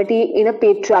calamity in a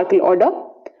patriarchal order.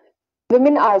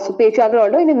 Women are so patriarchal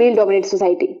order in a male-dominated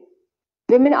society.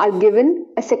 Women are given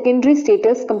a secondary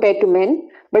status compared to men,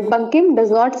 but Bankim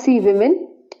does not see women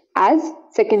as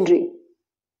secondary.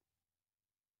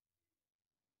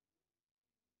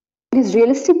 In his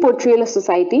realistic portrayal of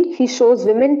society, he shows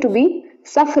women to be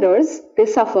sufferers, they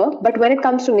suffer, but when it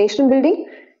comes to nation building,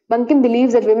 Bankim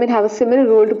believes that women have a similar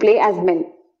role to play as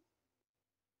men.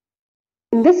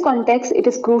 In this context, it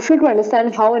is crucial to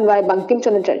understand how and why Bankim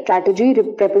Chandra Chatterjee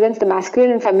represents the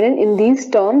masculine and feminine in these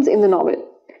terms in the novel.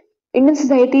 Indian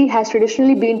society has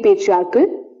traditionally been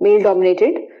patriarchal,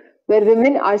 male-dominated, where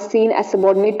women are seen as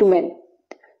subordinate to men.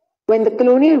 When the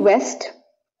colonial West,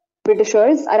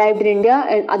 Britishers arrived in India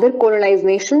and other colonized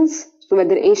nations, so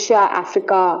whether Asia,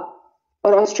 Africa,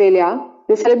 or Australia,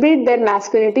 they celebrated their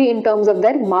masculinity in terms of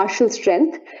their martial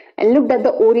strength and looked at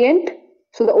the Orient.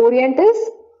 So the Orient is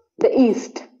the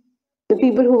East, the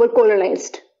people who were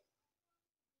colonized.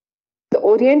 The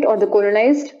Orient or the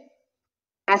colonized,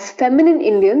 as feminine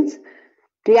Indians,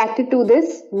 reacted to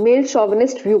this male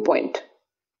chauvinist viewpoint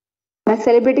by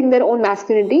celebrating their own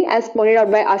masculinity, as pointed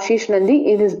out by Ashish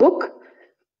Nandi in his book,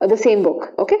 the same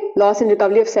book, okay, Loss and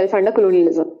Recovery of Self Under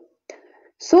Colonialism.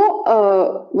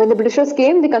 So, when the Britishers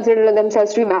came, they considered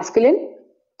themselves to be masculine,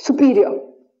 superior,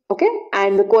 okay,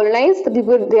 and the colonized, the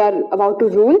people they are about to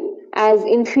rule, as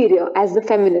inferior, as the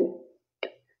feminine.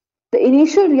 The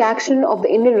initial reaction of the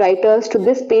Indian writers to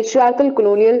this patriarchal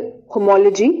colonial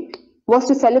homology was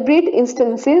to celebrate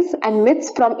instances and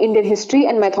myths from Indian history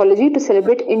and mythology to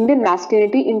celebrate Indian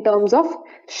masculinity in terms of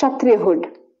Kshatriyahood,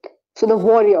 so the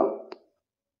warrior.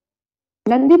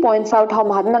 Nandi points out how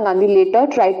Mahatma Gandhi later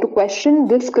tried to question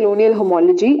this colonial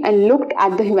homology and looked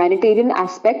at the humanitarian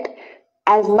aspect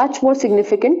as much more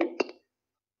significant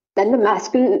than the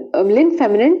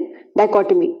masculine-feminine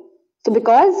dichotomy. So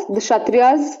because the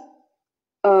Kshatriyas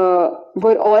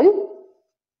were all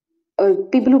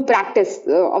people who practiced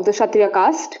of the Kshatriya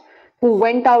caste, who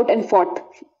went out and fought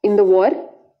in the war,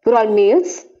 were all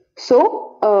males.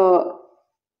 So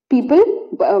people,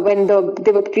 when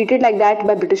they were treated like that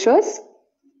by Britishers,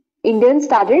 Indians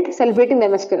started celebrating their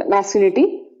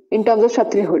masculinity in terms of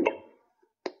Kshatriyahood.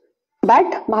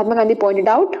 But Mahatma Gandhi pointed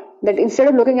out that instead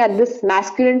of looking at this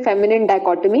masculine-feminine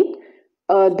dichotomy,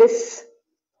 this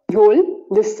role,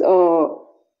 this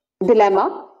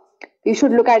dilemma, you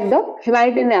should look at the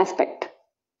humanitarian aspect.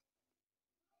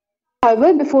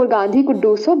 However, before Gandhi could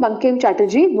do so, Bankim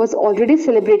Chatterjee was already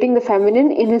celebrating the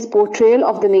feminine in his portrayal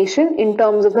of the nation in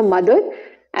terms of the mother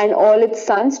and all its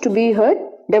sons to be her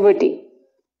devotee.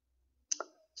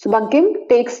 So Bankim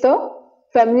takes the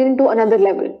feminine to another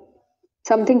level,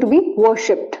 something to be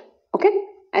worshipped, okay,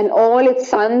 and all its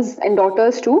sons and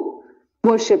daughters to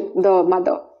worship the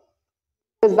mother.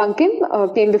 Because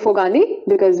Bankim came before Gandhi,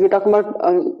 because we're talking about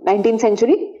 19th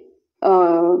century,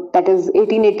 that is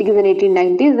 1880s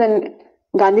and 1890s, and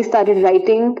Gandhi started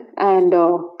writing and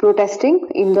protesting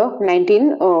in the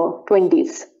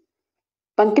 1920s.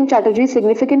 Bankim Chatterjee,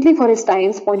 significantly for his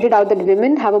times, pointed out that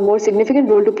women have a more significant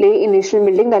role to play in nation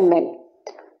building than men.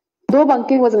 Though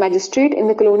Bankim was a magistrate in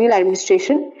the colonial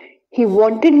administration, he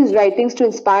wanted his writings to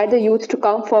inspire the youth to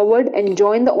come forward and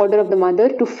join the order of the mother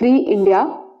to free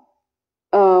India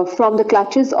from the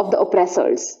clutches of the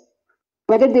oppressors,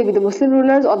 whether they be the Muslim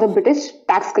rulers or the British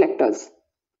tax collectors.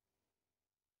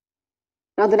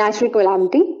 Now, the natural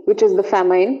calamity, which is the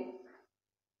famine.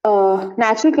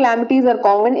 Natural calamities are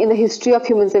common in the history of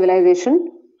human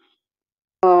civilization.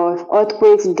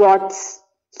 Earthquakes, droughts,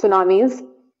 tsunamis.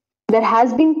 There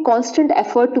has been constant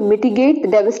effort to mitigate the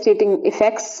devastating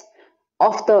effects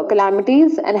of the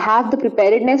calamities and have the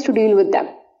preparedness to deal with them.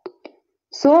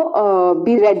 So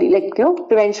be ready, like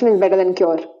prevention is better than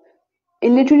cure.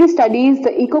 In literary studies,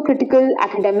 the eco-critical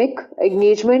academic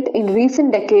engagement in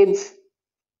recent decades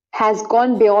has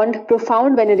gone beyond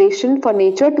profound veneration for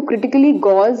nature to critically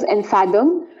gauze and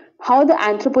fathom how the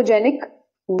anthropogenic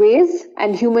ways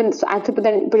and humans, so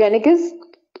anthropogenic is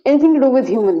anything to do with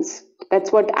humans.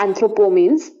 That's what anthropo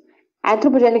means.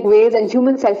 Anthropogenic ways and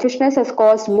human selfishness has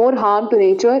caused more harm to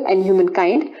nature and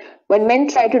humankind when men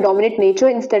try to dominate nature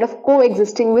instead of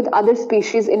coexisting with other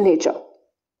species in nature.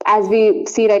 As we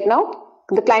see right now,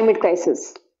 the climate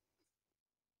crisis.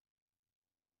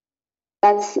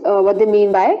 That's what they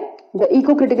mean by the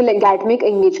eco-critical academic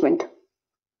engagement.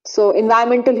 So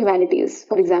environmental humanities,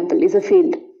 for example, is a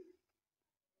field.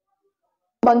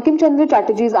 Bankim Chandra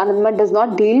Chatterjee's Anandmat does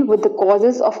not deal with the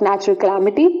causes of natural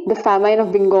calamity. The famine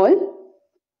of Bengal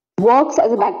works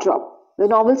as a backdrop. The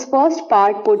novel's first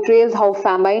part portrays how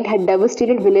famine had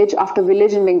devastated village after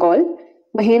village in Bengal.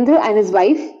 Mahendra and his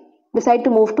wife decide to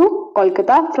move to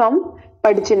Kolkata from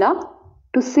Padchina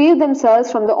to save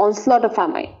themselves from the onslaught of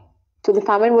famine. So the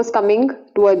famine was coming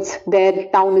towards their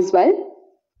town as well.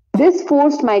 This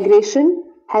forced migration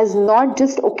has not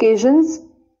just occasions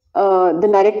the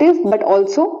narrative, but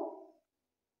also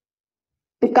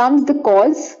becomes the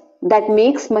cause that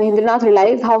makes Mahendranath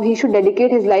realize how he should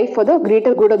dedicate his life for the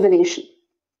greater good of the nation.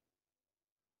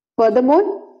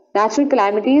 Furthermore, natural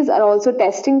calamities are also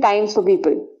testing times for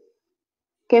people.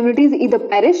 Communities either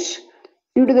perish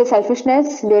due to their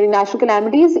selfishness during natural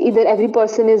calamities, either every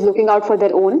person is looking out for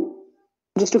their own,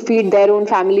 just to feed their own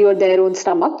family or their own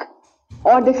stomach,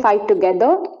 or they fight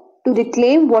together to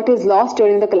reclaim what is lost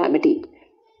during the calamity.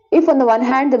 If, on the one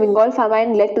hand, the Bengal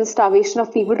famine led to the starvation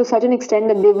of people to such an extent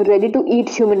that they were ready to eat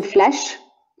human flesh,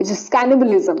 which is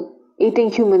cannibalism,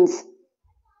 eating humans,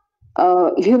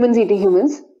 humans eating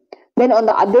humans, then on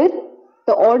the other,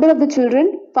 the Order of the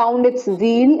Children found its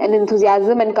zeal and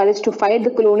enthusiasm and courage to fight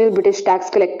the colonial British tax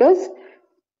collectors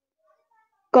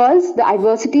because the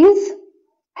adversities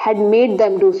had made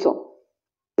them do so.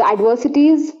 The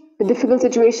adversities, the difficult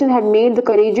situation had made the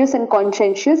courageous and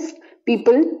conscientious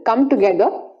people come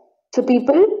together. So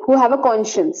people who have a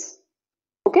conscience,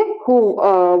 okay, who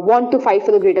want to fight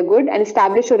for the greater good and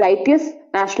establish a righteous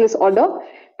nationalist order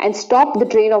and stop the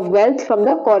drain of wealth from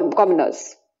the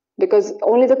commoners. Because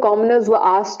only the commoners were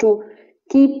asked to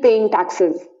keep paying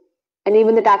taxes, and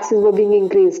even the taxes were being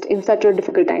increased in such a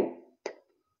difficult time.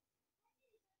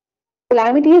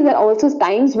 Calamities are also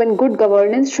times when good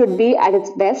governance should be at its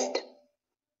best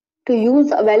to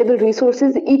use available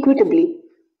resources equitably,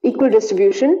 equal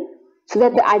distribution, so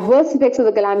that the adverse effects of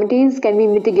the calamities can be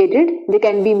mitigated, they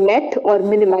can be met or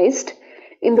minimized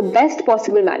in the best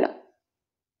possible manner.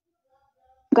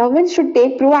 Governments should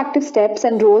take proactive steps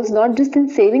and roles not just in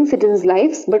saving citizens'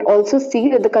 lives, but also see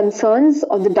that the concerns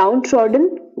of the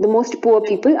downtrodden, the most poor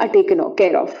people, are taken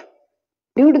care of.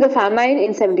 Due to the famine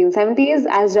in 1770s,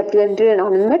 as represented in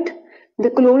Anandmat, the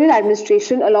colonial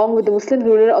administration, along with the Muslim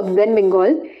ruler of then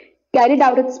Bengal, carried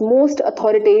out its most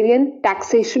authoritarian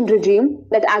taxation regime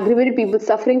that aggravated people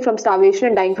suffering from starvation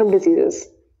and dying from diseases,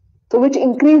 so which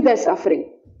increased their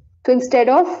suffering. So instead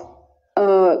of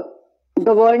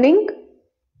governing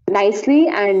nicely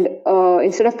and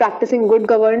instead of practicing good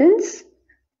governance,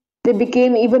 they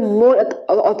became even more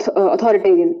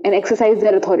authoritarian and exercised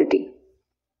their authority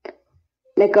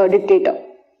like a dictator.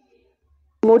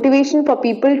 Motivation for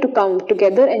people to come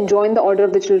together and join the Order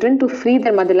of the Children to free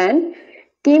their motherland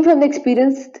came from the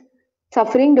experienced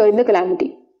suffering during the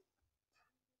calamity.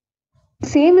 The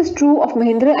same is true of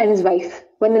Mahendra and his wife.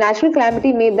 When the natural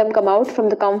calamity made them come out from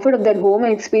the comfort of their home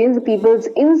and experience the people's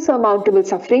insurmountable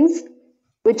sufferings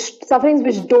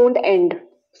which don't end.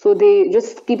 So they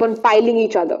just keep on piling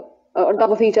each other on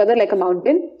top of each other like a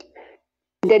mountain,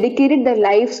 dedicated their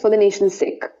lives for the nation's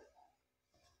sake.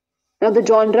 Now the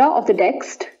genre of the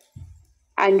text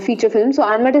and feature film. So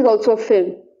Anandmat is also a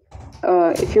film.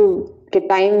 If you get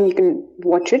time, you can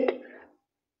watch it.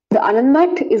 The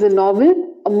Anandmat is a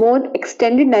novel, a more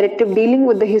extended narrative dealing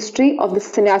with the history of the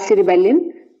Sannyasi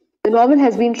rebellion. The novel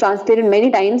has been translated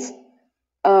many times.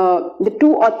 The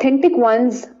two authentic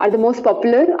ones are the most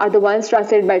popular, are the ones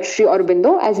translated by Sri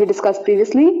Aurobindo, as we discussed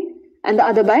previously, and the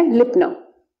other by Lipna.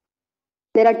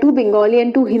 There are two Bengali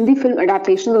and two Hindi film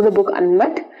adaptations of the book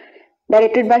Anandmat,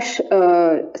 directed by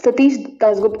Satish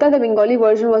Dasgupta. The Bengali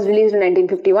version was released in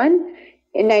 1951.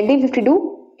 In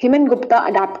 1952, Himan Gupta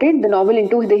adapted the novel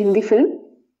into the Hindi film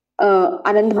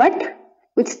Anandmat,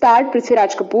 which starred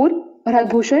Prithviraj Kapoor, Bharat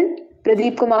Bhushan,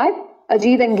 Pradeep Kumar,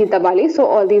 Ajit and Geeta Bali. So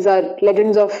all these are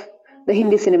legends of the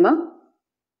Hindi cinema.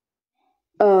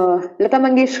 Lata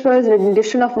Mangeshkar's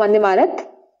rendition of Vande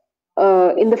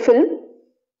Bharat in the film,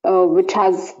 which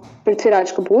has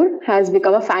Prithviraj Kapoor, has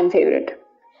become a fan favorite.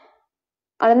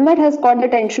 Anandmat has caught the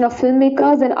attention of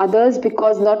filmmakers and others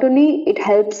because not only it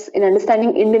helps in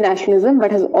understanding Indian nationalism,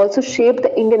 but has also shaped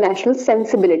the Indian national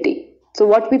sensibility. So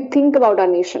what we think about our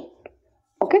nation,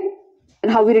 okay,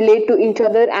 and how we relate to each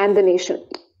other and the nation.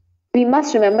 We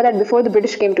must remember that before the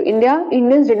British came to India,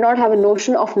 Indians did not have a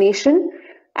notion of nation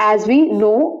as we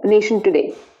know nation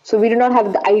today. So we do not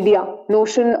have the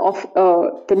notion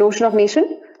of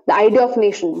nation, the idea of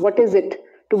nation. What is it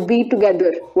to be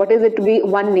together? What is it to be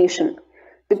one nation?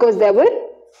 Because there were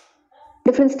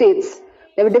different states.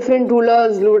 There were different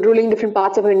rulers ruling different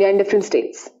parts of India in different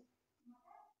states.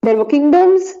 There were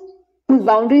kingdoms whose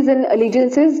boundaries and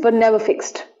allegiances were never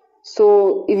fixed.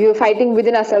 So if you're fighting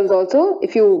within ourselves also,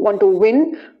 if you want to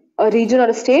win a region or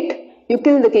a state, you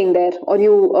kill the king there or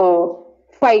you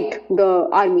fight the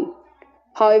army.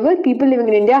 However, people living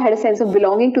in India had a sense of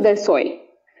belonging to their soil.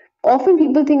 Often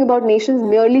people think about nations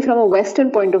merely from a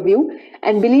Western point of view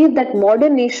and believe that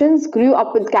modern nations grew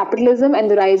up with capitalism and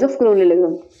the rise of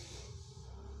colonialism.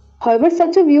 However,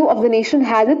 such a view of the nation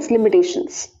has its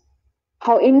limitations.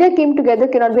 How India came together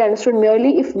cannot be understood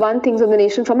merely if one thinks of the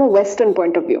nation from a Western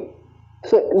point of view.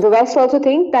 So the West also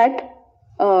think that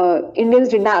Indians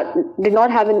did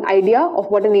not have an idea of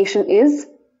what a nation is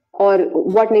or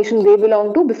what nation they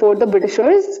belong to before the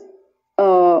Britishers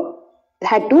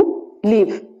had to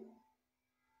leave.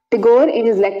 Tagore, in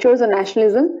his lectures on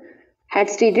nationalism, had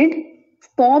stated,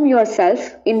 "Form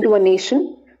yourself into a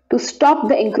nation to stop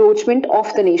the encroachment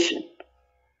of the nation."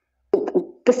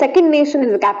 The second nation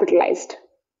is capitalized.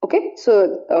 Okay, so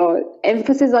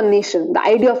emphasis on nation, the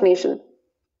idea of nation.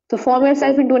 So form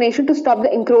yourself into a nation to stop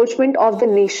the encroachment of the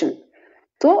nation.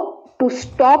 So to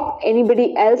stop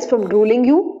anybody else from ruling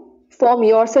you, form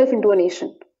yourself into a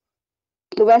nation.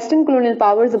 The Western colonial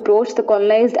powers approached the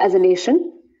colonized as a nation,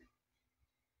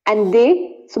 and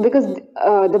because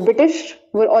the British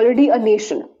were already a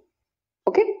nation.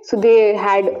 Okay, so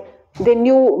they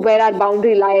knew where our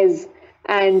boundary lies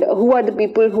and who are the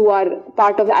people who are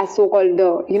part of as so-called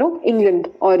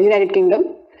England or United Kingdom,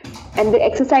 and they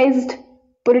exercised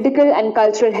political and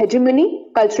cultural hegemony,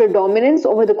 cultural dominance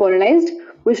over the colonized,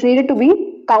 which needed to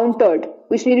be countered,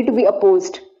 which needed to be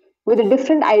opposed with a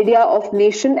different idea of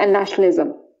nation and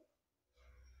nationalism.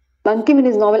 Bankim, in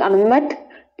his novel Anandmat,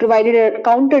 provided a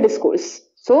counter discourse,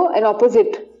 so an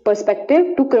opposite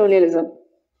perspective to colonialism.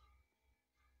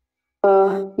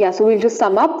 So we'll just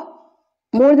sum up.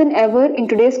 More than ever, in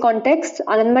today's context,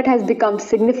 Anandmat has become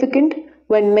significant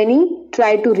when many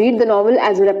try to read the novel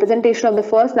as a representation of the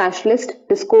first nationalist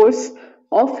discourse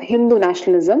of Hindu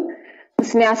nationalism. The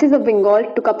sannyasis of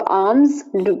Bengal took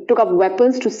up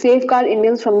weapons to safeguard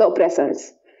Indians from the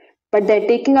oppressors. But their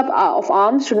taking up of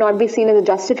arms should not be seen as a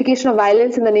justification of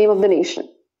violence in the name of the nation.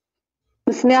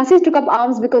 The sannyasis took up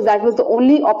arms because that was the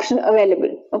only option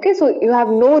available. Okay, so you have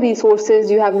no resources,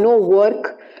 you have no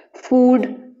work,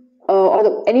 food,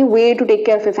 or any way to take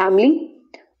care of your family.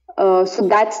 So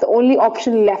that's the only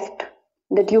option left,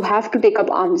 that you have to take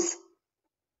up arms.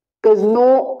 Because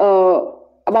no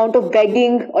amount of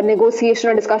begging or negotiation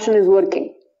or discussion is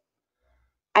working.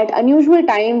 At unusual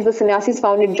times, the sannyasis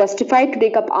found it justified to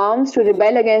take up arms to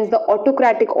rebel against the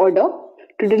autocratic order,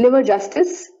 to deliver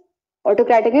justice.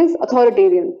 Autocratic is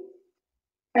authoritarian,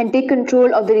 and take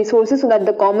control of the resources so that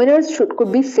the commoners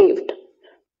could be saved.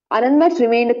 Anandmat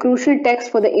remained a crucial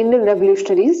text for the Indian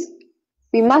revolutionaries.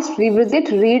 We must revisit,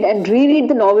 read, and reread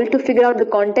the novel to figure out the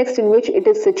context in which it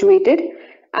is situated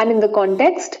and in the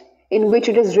context in which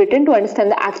it is written to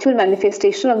understand the actual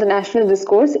manifestation of the national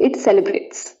discourse it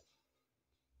celebrates.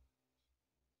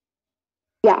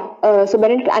 So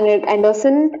Benedict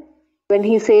Anderson, when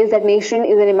he says that nation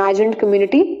is an imagined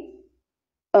community,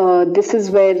 this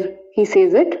is where he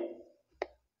says it.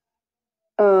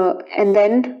 And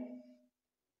then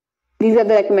these are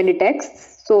the recommended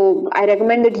texts. So I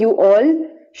recommend that you all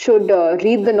should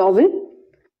read the novel,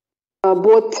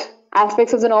 both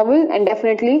aspects of the novel and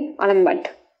definitely Anandmat.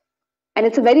 And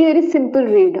it's a very, very simple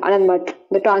read, Anandmat,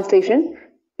 the translation.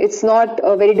 It's not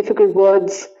very difficult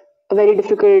words, a very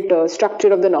difficult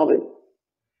structure of the novel.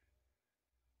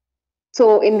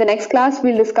 So in the next class,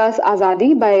 we'll discuss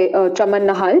Azadi by Chaman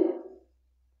Nahal.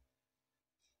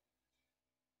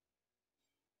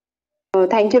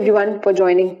 Thank you everyone for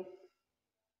joining.